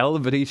pecan,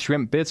 velvety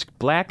shrimp bisque,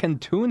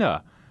 blackened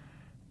tuna,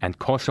 and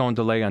cochon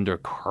de lait under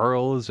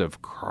curls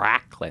of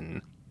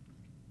cracklin'.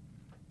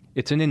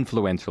 It's an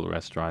influential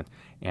restaurant,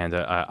 and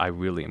I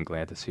really am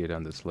glad to see it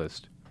on this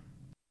list.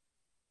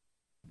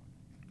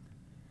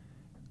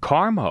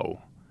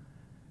 Carmo.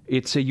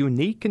 It's a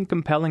unique and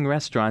compelling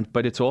restaurant,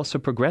 but it's also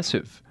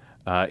progressive.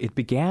 It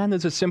began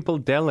as a simple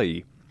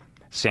deli,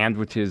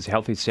 sandwiches,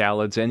 healthy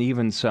salads, and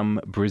even some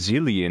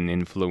Brazilian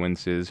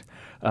influences.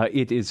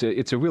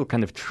 It's a real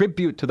kind of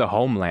tribute to the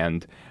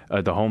homeland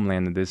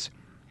in this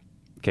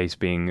case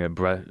being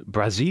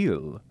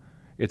Brazil.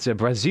 It's a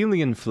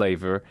Brazilian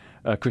flavor.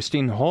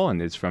 Christine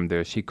Horn is from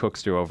there. She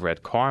cooks there over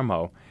at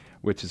Carmo,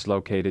 which is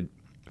located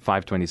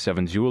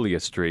 527 Julia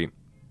Street.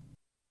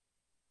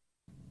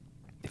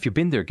 If you've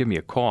been there, give me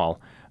a call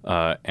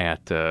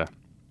at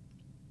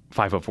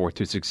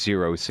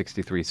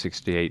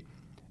 504-260-6368.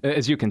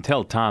 As you can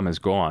tell, Tom is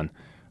gone.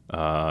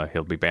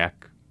 He'll be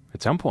back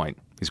at some point.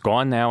 He's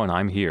gone now, and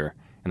I'm here,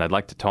 and I'd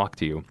like to talk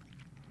to you.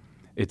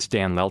 It's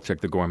Dan Lelchuk,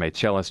 the gourmet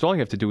cellist. All you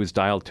have to do is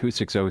dial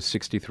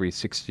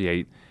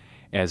 260-6368,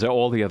 as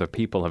all the other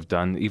people have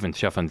done, even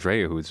Chef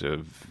Andrea, who's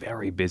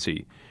very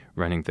busy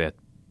running that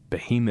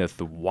behemoth,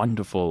 the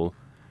wonderful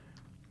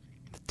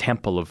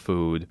temple of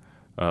food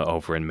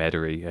over in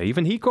Metairie.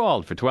 Even he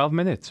called for 12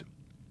 minutes.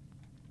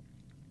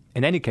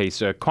 In any case,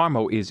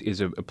 Carmo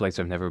is a place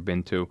I've never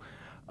been to.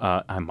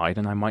 I might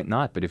and I might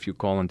not, but if you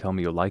call and tell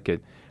me you like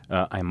it,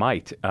 I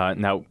might.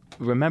 Now,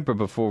 remember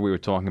before we were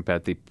talking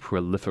about the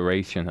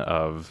proliferation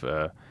of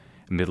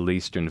Middle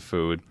Eastern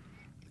food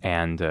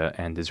and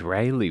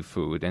Israeli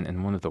food,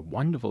 and one of the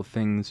wonderful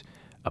things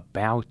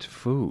about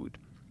food,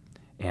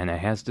 and it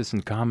has this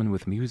in common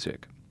with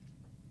music,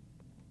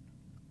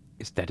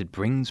 is that it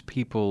brings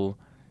people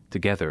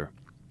together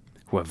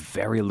who have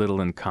very little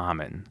in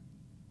common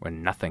or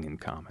nothing in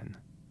common.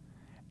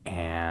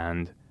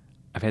 And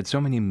I've had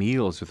so many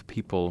meals with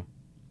people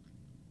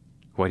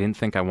who I didn't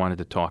think I wanted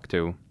to talk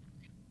to,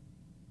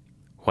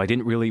 who I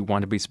didn't really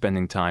want to be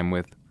spending time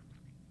with,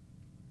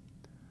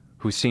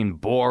 who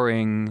seemed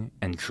boring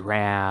and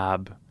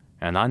drab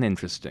and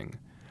uninteresting,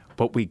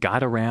 but we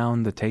got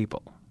around the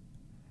table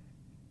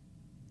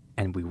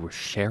and we were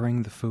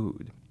sharing the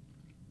food.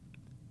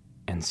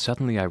 And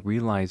suddenly I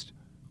realized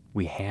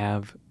we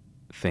have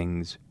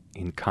things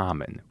in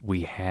common.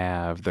 We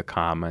have the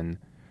common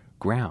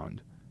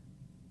ground.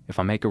 If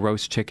I make a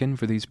roast chicken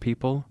for these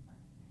people,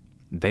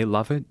 they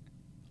love it,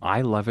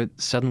 I love it,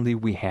 suddenly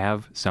we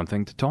have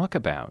something to talk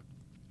about.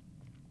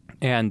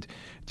 And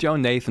Joe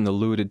Nathan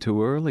alluded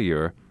to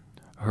earlier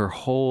her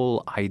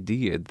whole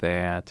idea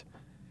that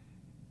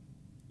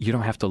you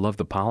don't have to love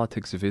the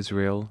politics of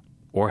Israel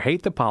or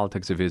hate the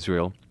politics of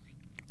Israel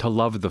to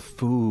love the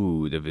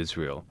food of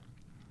Israel.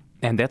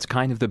 And that's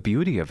kind of the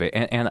beauty of it.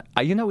 And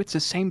it's the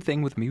same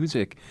thing with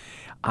music.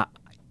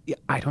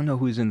 I don't know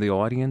who's in the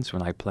audience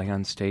when I play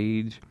on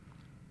stage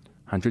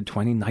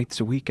 120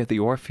 nights a week at the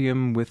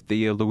Orpheum with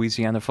the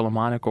Louisiana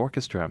Philharmonic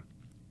Orchestra.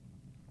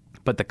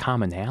 But the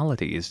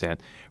commonality is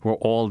that we're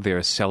all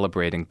there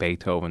celebrating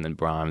Beethoven and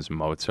Brahms and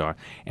Mozart,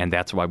 and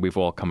that's why we've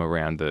all come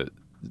around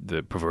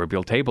the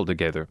proverbial table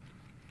together.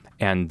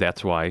 And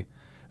that's why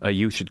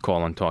you should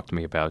call and talk to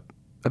me about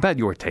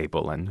your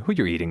table and who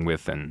you're eating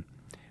with and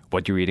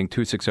what you're eating.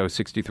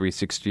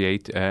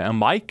 260-6368. And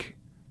Mike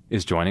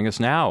is joining us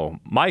now.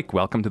 Mike,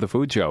 welcome to the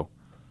Food Show.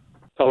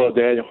 Hello,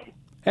 Daniel.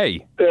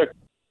 Hey. There are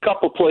a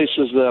couple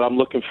places that I'm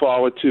looking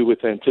forward to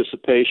with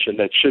anticipation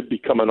that should be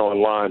coming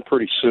online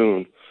pretty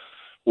soon.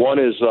 One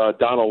is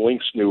Donald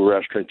Link's new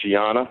restaurant,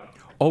 Gianna.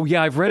 Oh,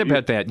 yeah, I've read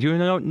about that. Do you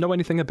know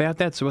anything about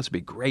that? It's supposed to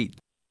be great.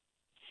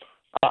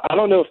 I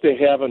don't know if they're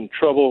having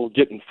trouble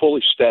getting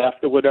fully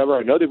staffed or whatever.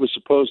 I know they were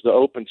supposed to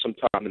open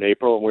sometime in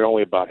April, and we're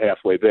only about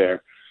halfway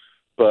there.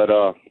 But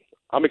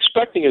I'm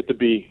expecting it to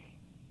be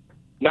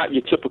not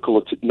your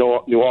typical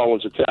New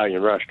Orleans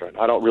Italian restaurant.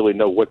 I don't really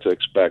know what to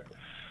expect,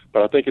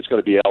 but I think it's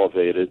going to be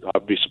elevated.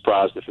 I'd be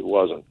surprised if it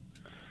wasn't.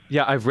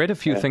 Yeah, I've read a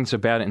few things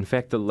about it. In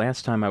fact, the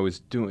last time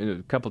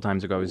a couple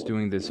times ago, I was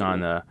doing this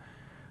on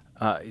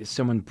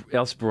someone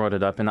else brought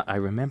it up, and I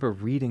remember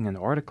reading an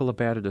article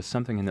about it or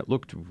something, and it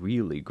looked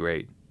really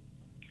great.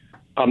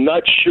 I'm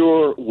not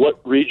sure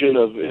what region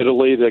of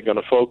Italy they're going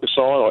to focus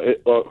on,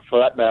 or for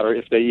that matter,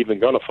 if they're even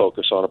going to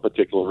focus on a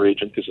particular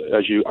region, because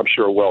as you, I'm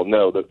sure, well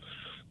know,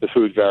 the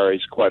food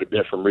varies quite a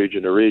bit from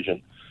region to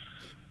region.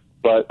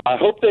 But I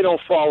hope they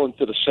don't fall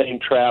into the same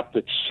trap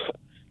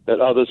that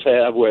others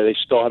have, where they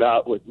start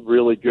out with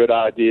really good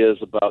ideas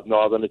about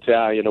Northern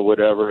Italian or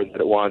whatever, and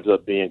then it winds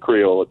up being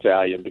Creole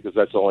Italian, because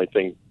that's the only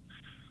thing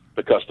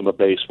the customer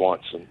base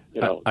wants, and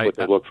what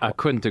they look for. I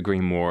couldn't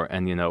agree more.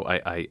 And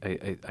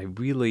I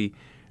really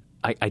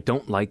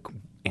don't like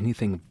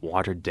anything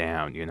watered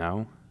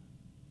down.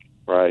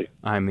 Right.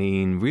 I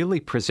mean, really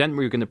present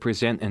what you're going to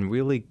present, and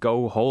really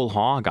go whole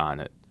hog on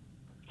it.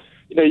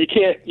 You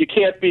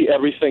can't be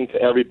everything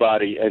to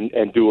everybody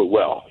and do it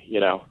well.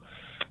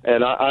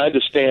 And I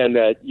understand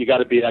that you got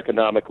to be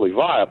economically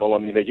viable. I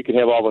mean, you can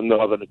have all the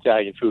Northern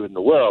Italian food in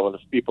the world,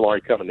 and if people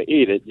aren't coming to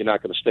eat it, you're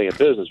not going to stay in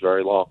business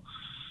very long.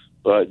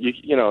 But I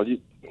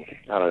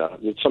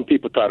don't know. Some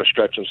people try to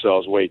stretch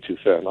themselves way too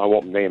thin. I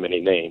won't name any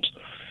names.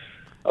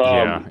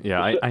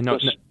 I know.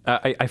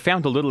 I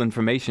found a little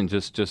information.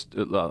 Just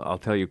I'll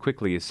tell you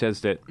quickly. It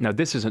says that now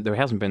there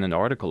hasn't been an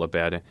article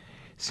about it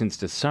since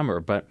the summer,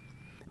 but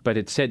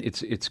it said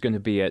it's going to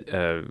be at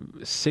a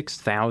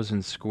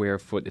 6,000 square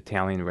foot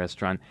Italian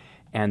restaurant,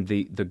 and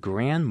the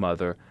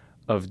grandmother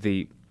of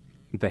the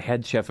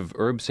head chef of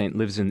Urbsaint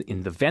lives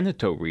in the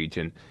Veneto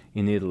region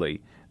in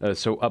Italy,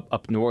 so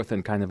up north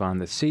and kind of on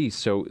the sea.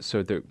 So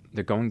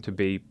they're going to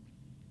be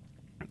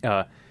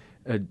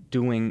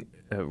doing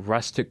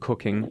rustic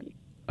cooking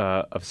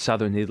of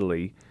southern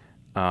Italy,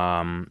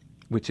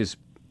 which is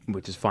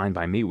fine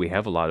by me. We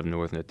have a lot of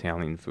northern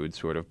Italian food,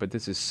 sort of, but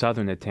this is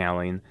southern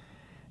Italian.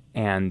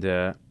 And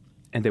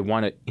they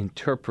want to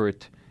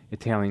interpret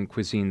Italian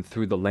cuisine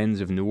through the lens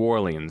of New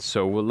Orleans.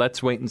 So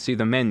let's wait and see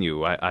the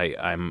menu.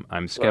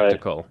 I'm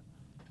skeptical. Right.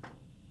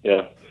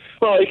 Yeah.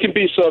 Well, it can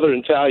be Southern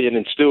Italian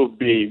and still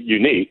be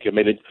unique. I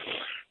mean,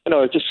 I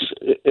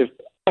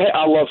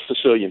love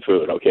Sicilian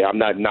food. Okay, I'm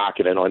not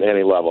knocking it on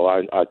any level.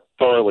 I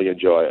thoroughly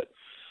enjoy it.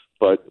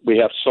 But we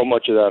have so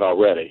much of that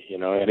already.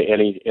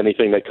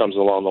 Anything that comes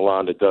along the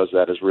line that does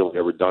that is really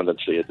a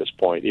redundancy at this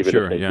point, even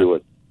if they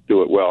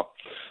do it well.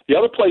 The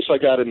other place I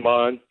got in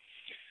mind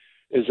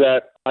is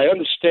that I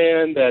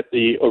understand that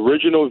the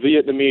original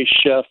Vietnamese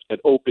chef that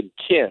opened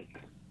Kin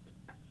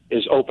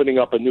is opening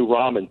up a new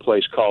ramen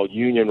place called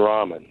Union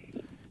Ramen.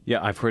 Yeah,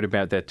 I've heard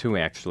about that too,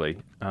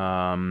 actually.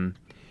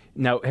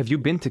 Now, have you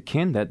been to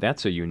Kin?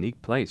 That's a unique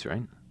place,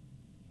 right?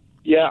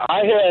 Yeah,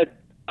 I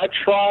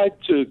tried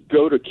to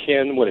go to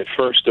Kin when it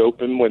first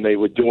opened, when they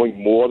were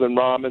doing more than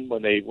ramen,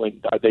 when they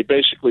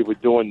basically were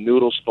doing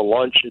noodles for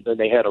lunch, and then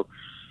they had a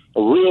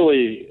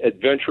really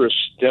adventurous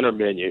dinner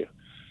menu.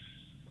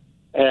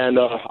 And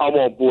I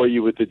won't bore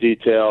you with the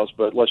details,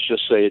 but let's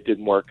just say it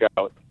didn't work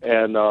out.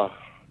 And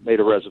made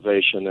a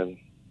reservation, and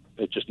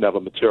it just never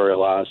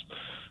materialized.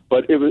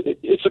 But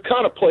it's a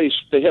kind of place,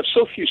 they have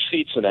so few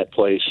seats in that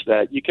place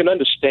that you can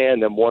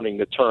understand them wanting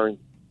to turn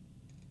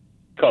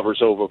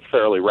covers over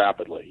fairly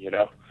rapidly,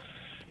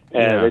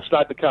 And it's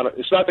not the kind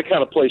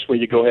of place where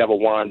you go have a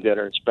wine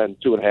dinner and spend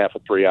 2.5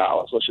 or 3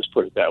 hours. Let's just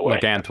put it that way.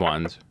 Like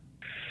Antoine's.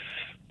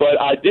 But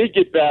I did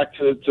get back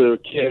to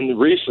Kin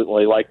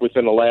recently, like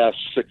within the last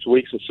 6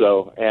 weeks or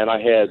so, and I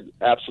had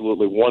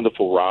absolutely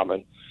wonderful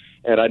ramen.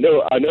 And I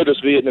know this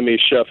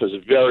Vietnamese chef is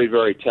very,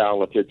 very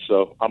talented,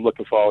 so I'm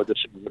looking forward to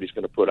seeing what he's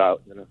going to put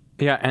out.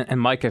 Yeah, and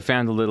Mike, I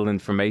found a little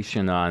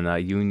information on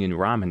Union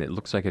Ramen. It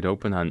looks like it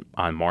opened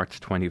on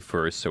March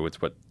 21st, so it's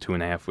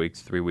 2.5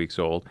 weeks, 3 weeks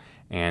old.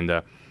 And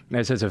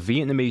it says a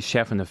Vietnamese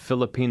chef and a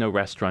Filipino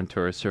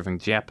restaurateur serving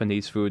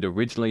Japanese food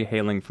originally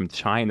hailing from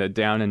China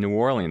down in New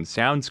Orleans.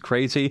 Sounds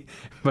crazy,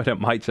 but it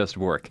might just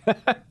work. I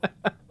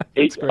think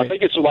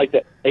it's like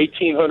the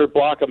 1800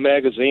 block of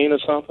Magazine or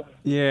something.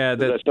 Yeah,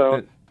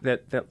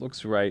 that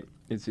looks right.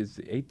 It's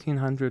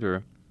 1800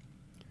 or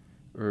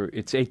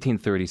it's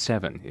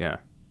 1837. Yeah.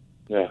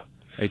 Yeah.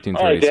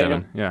 1837.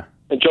 Right, yeah.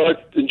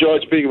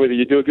 Enjoyed speaking with you.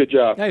 You do a good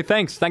job. Hey,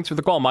 thanks. Thanks for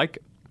the call, Mike.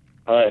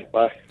 All right.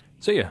 Bye.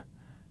 See ya.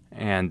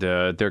 And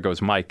there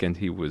goes Mike, and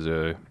he was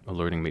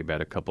alerting me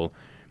about a couple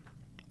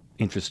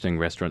interesting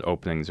restaurant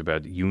openings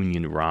about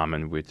Union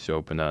Ramen, which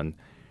opened on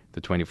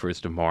the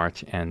 21st of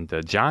March. And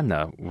John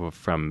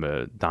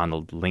from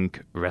Donald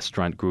Link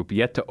Restaurant Group,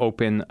 yet to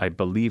open. I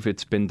believe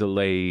it's been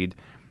delayed.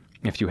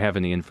 If you have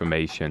any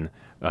information,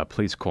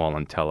 please call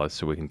and tell us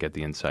so we can get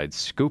the inside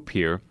scoop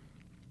here.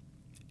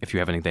 If you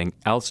have anything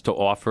else to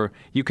offer,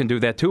 you can do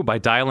that too by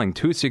dialing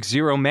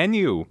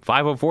 260-MENU,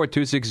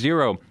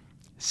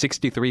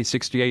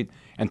 504-260-6368,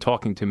 and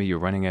talking to me. You're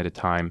running out of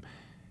time.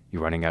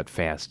 You're running out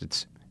fast.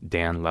 It's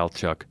Dan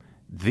Lelchuk,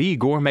 the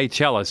gourmet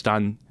cellist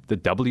on the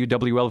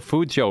WWL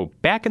Food Show.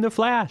 Back in the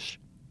flash.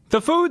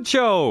 The Food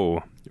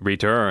Show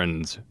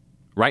returns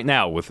right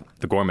now with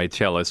the gourmet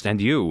cellist and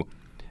you.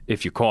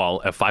 If you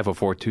call at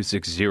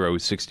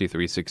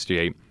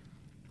 504-260-6368,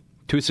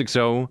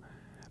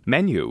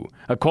 260-MENU.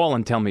 Call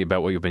and tell me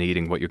about what you've been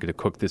eating, what you're going to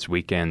cook this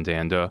weekend.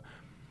 And,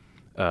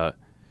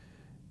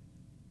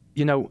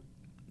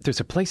 there's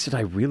a place that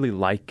I really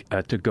like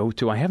to go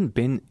to. I haven't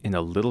been in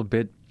a little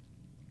bit.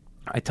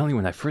 I tell you,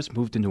 when I first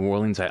moved to New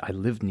Orleans, I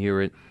lived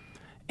near it,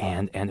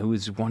 and it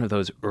was one of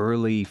those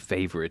early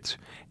favorites.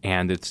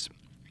 And it's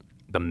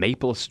the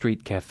Maple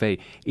Street Cafe.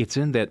 It's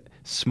in that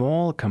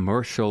small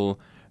commercial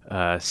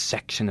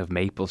section of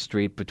Maple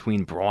Street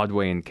between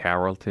Broadway and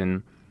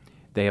Carrollton.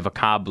 They have a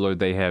cobbler.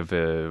 They have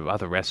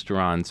other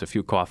restaurants, a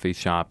few coffee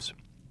shops.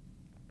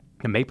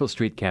 The Maple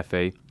Street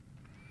Cafe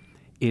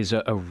is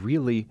a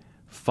really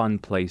fun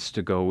place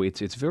to go.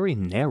 It's very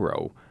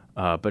narrow,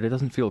 but it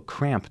doesn't feel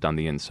cramped on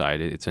the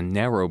inside. It's a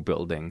narrow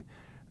building.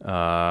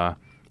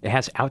 It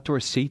has outdoor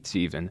seats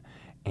even,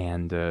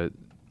 and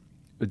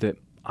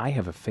I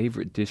have a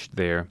favorite dish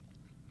there.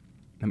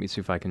 Let me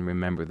see if I can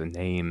remember the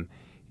name.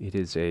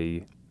 It's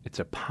a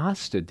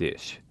pasta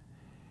dish.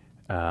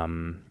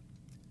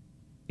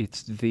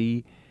 It's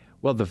the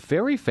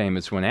very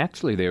famous one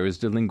actually there is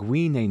the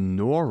linguine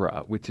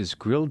nora, which is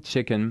grilled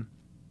chicken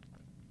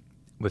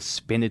with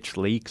spinach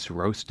leeks,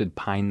 roasted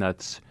pine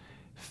nuts,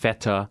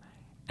 feta,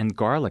 and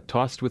garlic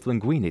tossed with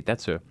linguine.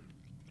 That's a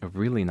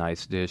really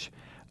nice dish.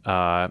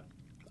 I'm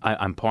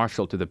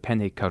partial to the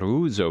penne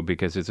Caruso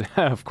because it's,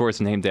 of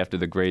course, named after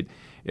the great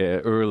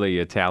early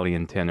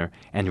Italian tenor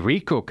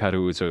Enrico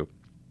Caruso.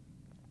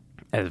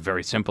 A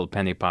very simple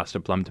penne pasta,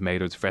 plum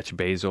tomatoes, fresh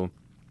basil,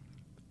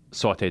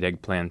 sautéed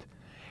eggplant.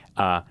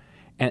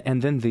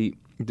 And then the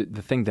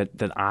thing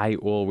that I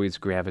always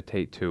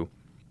gravitate to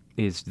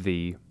is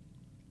the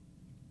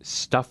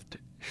stuffed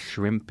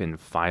shrimp in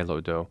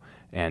phyllo dough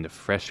and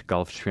fresh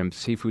Gulf shrimp,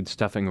 seafood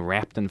stuffing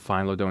wrapped in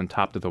phyllo dough and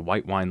topped with a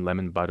white wine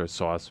lemon butter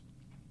sauce.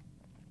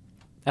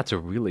 That's a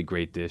really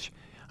great dish.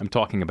 I'm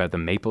talking about the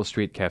Maple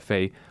Street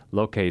Cafe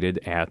located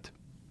at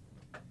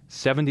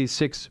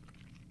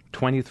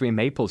 7623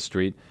 Maple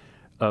Street.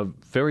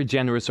 Very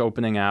generous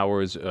opening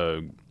hours,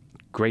 a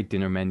great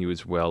dinner menu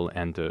as well,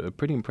 and a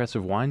pretty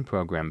impressive wine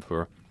program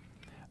for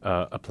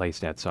a place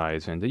that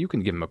size. And you can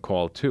give them a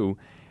call, too,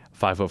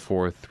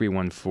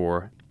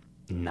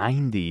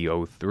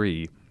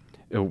 504-314-9003.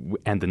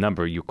 And the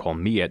number you call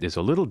me at is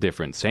a little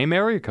different. Same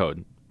area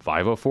code,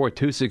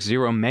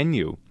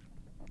 504-260-MENU.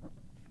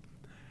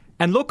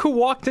 And look who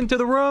walked into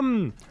the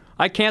room.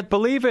 I can't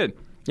believe it.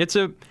 It's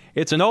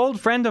an old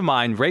friend of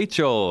mine,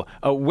 Rachel.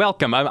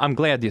 Welcome. I'm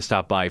glad you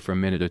stopped by for a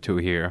minute or two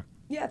here.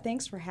 Yeah,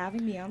 thanks for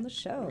having me on the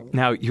show.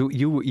 Now,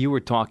 you were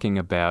talking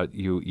about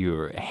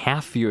your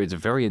half your, it's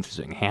very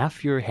interesting,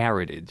 half your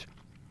heritage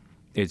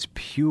is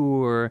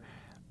pure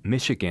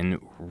Michigan,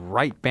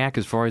 right back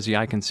as far as the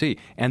eye can see.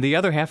 And the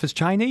other half is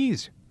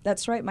Chinese.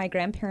 That's right. My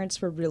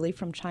grandparents were really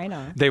from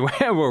China. They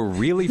were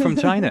really from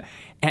China.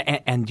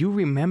 And you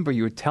remember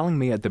you were telling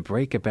me at the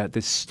break about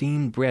this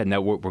steamed bread.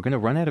 Now, we're going to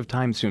run out of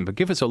time soon, but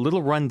give us a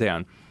little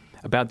rundown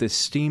about this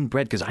steamed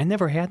bread, because I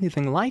never had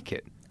anything like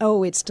it.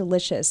 Oh, it's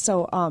delicious.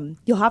 So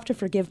you'll have to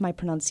forgive my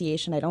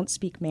pronunciation. I don't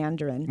speak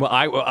Mandarin. Well,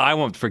 I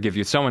won't forgive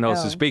you. Someone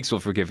else who speaks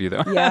will forgive you,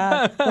 though.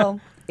 Yeah. Well,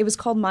 it was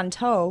called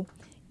mantou,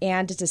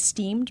 and it's a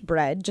steamed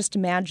bread. Just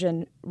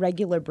imagine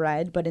regular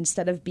bread, but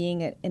instead of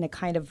being in a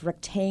kind of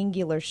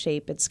rectangular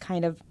shape, it's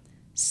kind of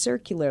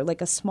circular, like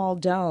a small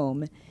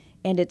dome.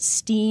 And it's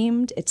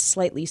steamed. It's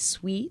slightly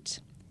sweet.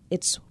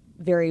 It's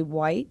very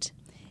white.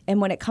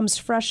 And when it comes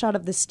fresh out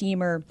of the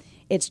steamer,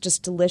 it's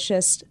just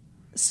delicious,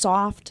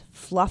 soft,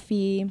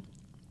 fluffy,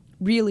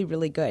 really,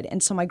 really good.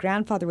 And so my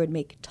grandfather would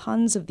make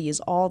tons of these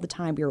all the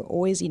time. We were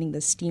always eating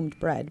this steamed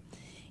bread.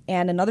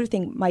 And another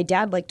thing, my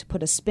dad liked to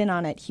put a spin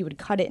on it. He would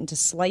cut it into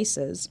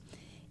slices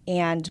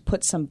and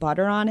put some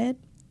butter on it.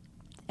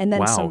 And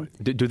then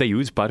Do they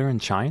use butter in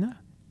China?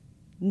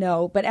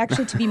 No, but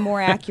actually, to be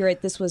more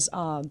accurate, this was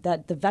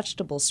the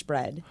vegetable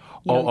spread.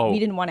 We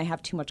didn't want to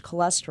have too much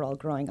cholesterol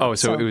growing up. Oh,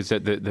 so it was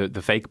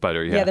the fake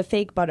butter, yeah. Yeah, the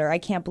fake butter. I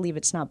can't believe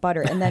it's not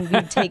butter. And then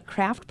we'd take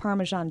Kraft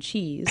Parmesan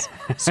cheese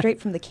straight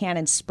from the can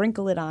and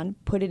sprinkle it on,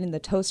 put it in the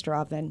toaster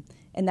oven,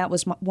 and that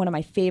was one of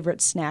my favorite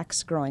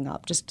snacks growing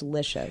up. Just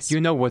delicious. You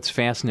know what's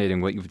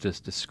fascinating, what you've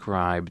just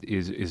described,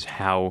 is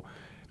how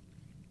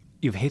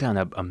you've hit on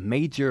a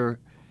major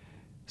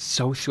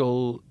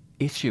social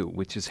issue,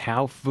 which is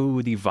how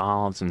food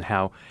evolves and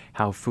how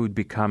food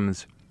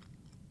becomes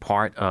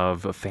part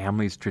of a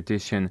family's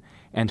tradition.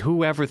 And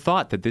whoever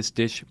thought that this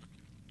dish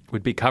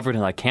would be covered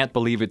in I can't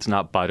believe it's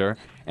not butter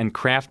and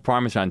Kraft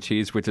Parmesan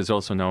cheese, which is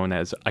also known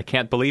as I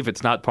can't believe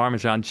it's not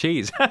Parmesan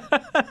cheese.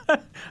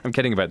 I'm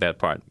kidding about that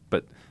part,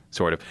 but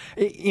sort of.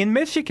 In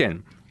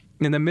Michigan,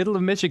 in the middle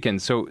of Michigan.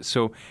 So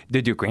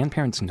did your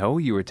grandparents know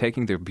you were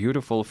taking their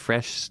beautiful,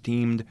 fresh,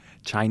 steamed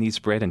Chinese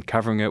bread and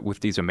covering it with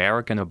these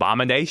American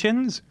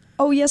abominations?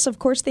 Oh, yes, of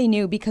course they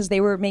knew, because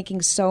they were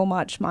making so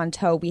much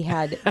mantou. We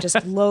had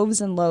just loaves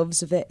and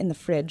loaves of it in the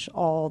fridge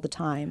all the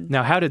time.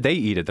 Now, how did they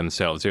eat it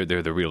themselves? They're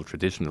the real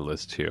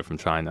traditionalists here from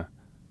China.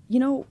 You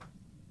know,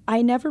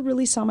 I never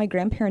really saw my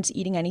grandparents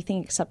eating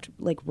anything except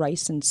like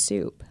rice and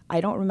soup.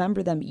 I don't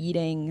remember them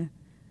eating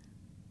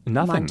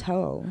nothing.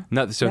 Mantou.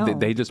 No,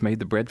 they just made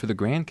the bread for the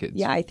grandkids.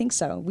 Yeah, I think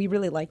so. We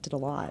really liked it a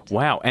lot.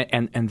 Wow,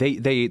 and they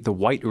ate the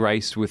white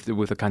rice with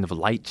a kind of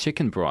light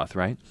chicken broth,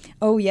 right?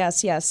 Oh,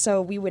 yes.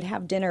 So we would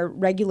have dinner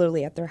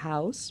regularly at their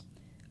house.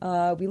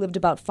 We lived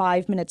about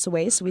 5 minutes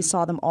away, so we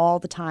saw them all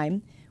the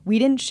time. We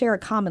didn't share a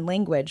common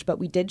language, but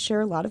we did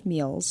share a lot of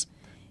meals.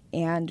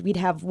 and we'd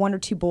have 1 or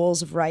 2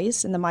 bowls of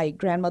rice, and then my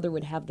grandmother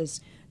would have this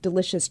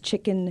delicious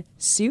chicken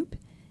soup,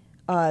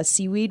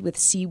 seaweed with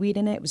seaweed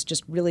in it. It was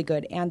just really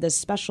good, and this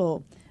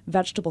special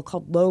vegetable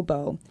called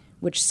lobo,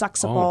 which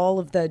sucks up all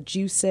of the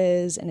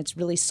juices, and it's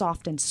really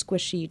soft and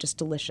squishy, just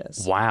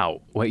delicious.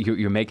 Wow, well,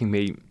 you're making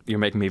me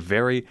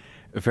very,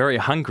 very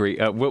hungry.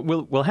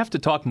 We'll have to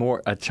talk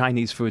more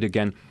Chinese food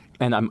again,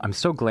 and I'm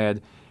so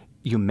glad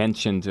you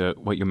mentioned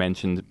what you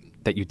mentioned,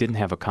 that you didn't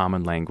have a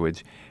common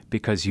language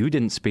because you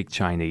didn't speak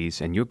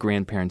Chinese and your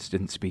grandparents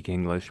didn't speak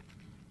English,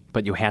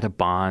 but you had a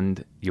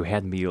bond, you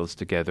had meals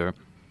together,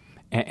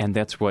 and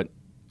that's what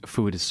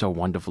food is so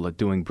wonderful at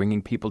doing,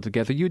 bringing people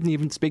together. You didn't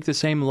even speak the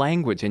same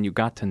language, and you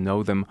got to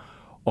know them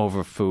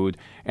over food.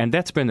 And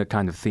that's been the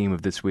kind of theme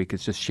of this week,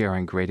 is just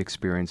sharing great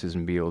experiences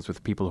and meals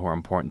with people who are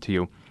important to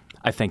you.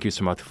 I thank you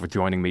so much for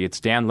joining me. It's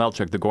Dan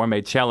Lelchuk, the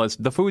Gourmet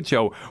Cellist, The Food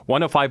Show,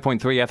 105.3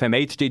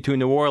 FM HD2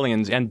 New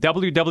Orleans, and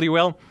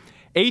WWL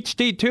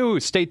HD2.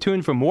 Stay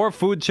tuned for more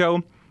Food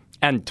Show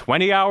and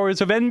 20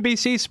 hours of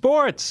NBC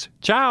Sports.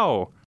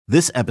 Ciao.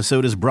 This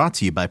episode is brought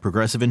to you by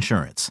Progressive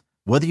Insurance.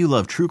 Whether you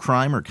love true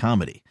crime or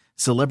comedy,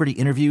 celebrity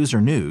interviews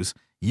or news,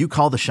 you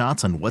call the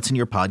shots on what's in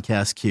your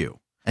podcast queue.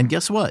 And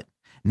guess what?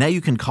 Now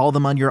you can call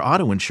them on your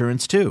auto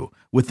insurance too,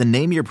 with the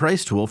Name Your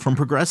Price tool from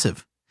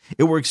Progressive.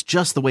 It works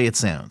just the way it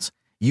sounds.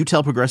 You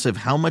tell Progressive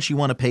how much you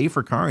want to pay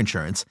for car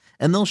insurance,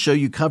 and they'll show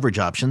you coverage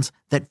options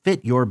that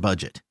fit your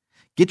budget.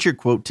 Get your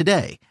quote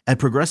today at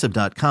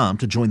Progressive.com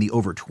to join the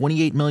over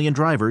 28 million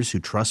drivers who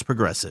trust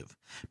Progressive.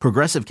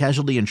 Progressive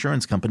Casualty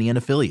Insurance Company and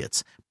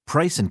Affiliates.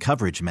 Price and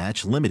coverage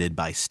match limited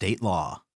by state law.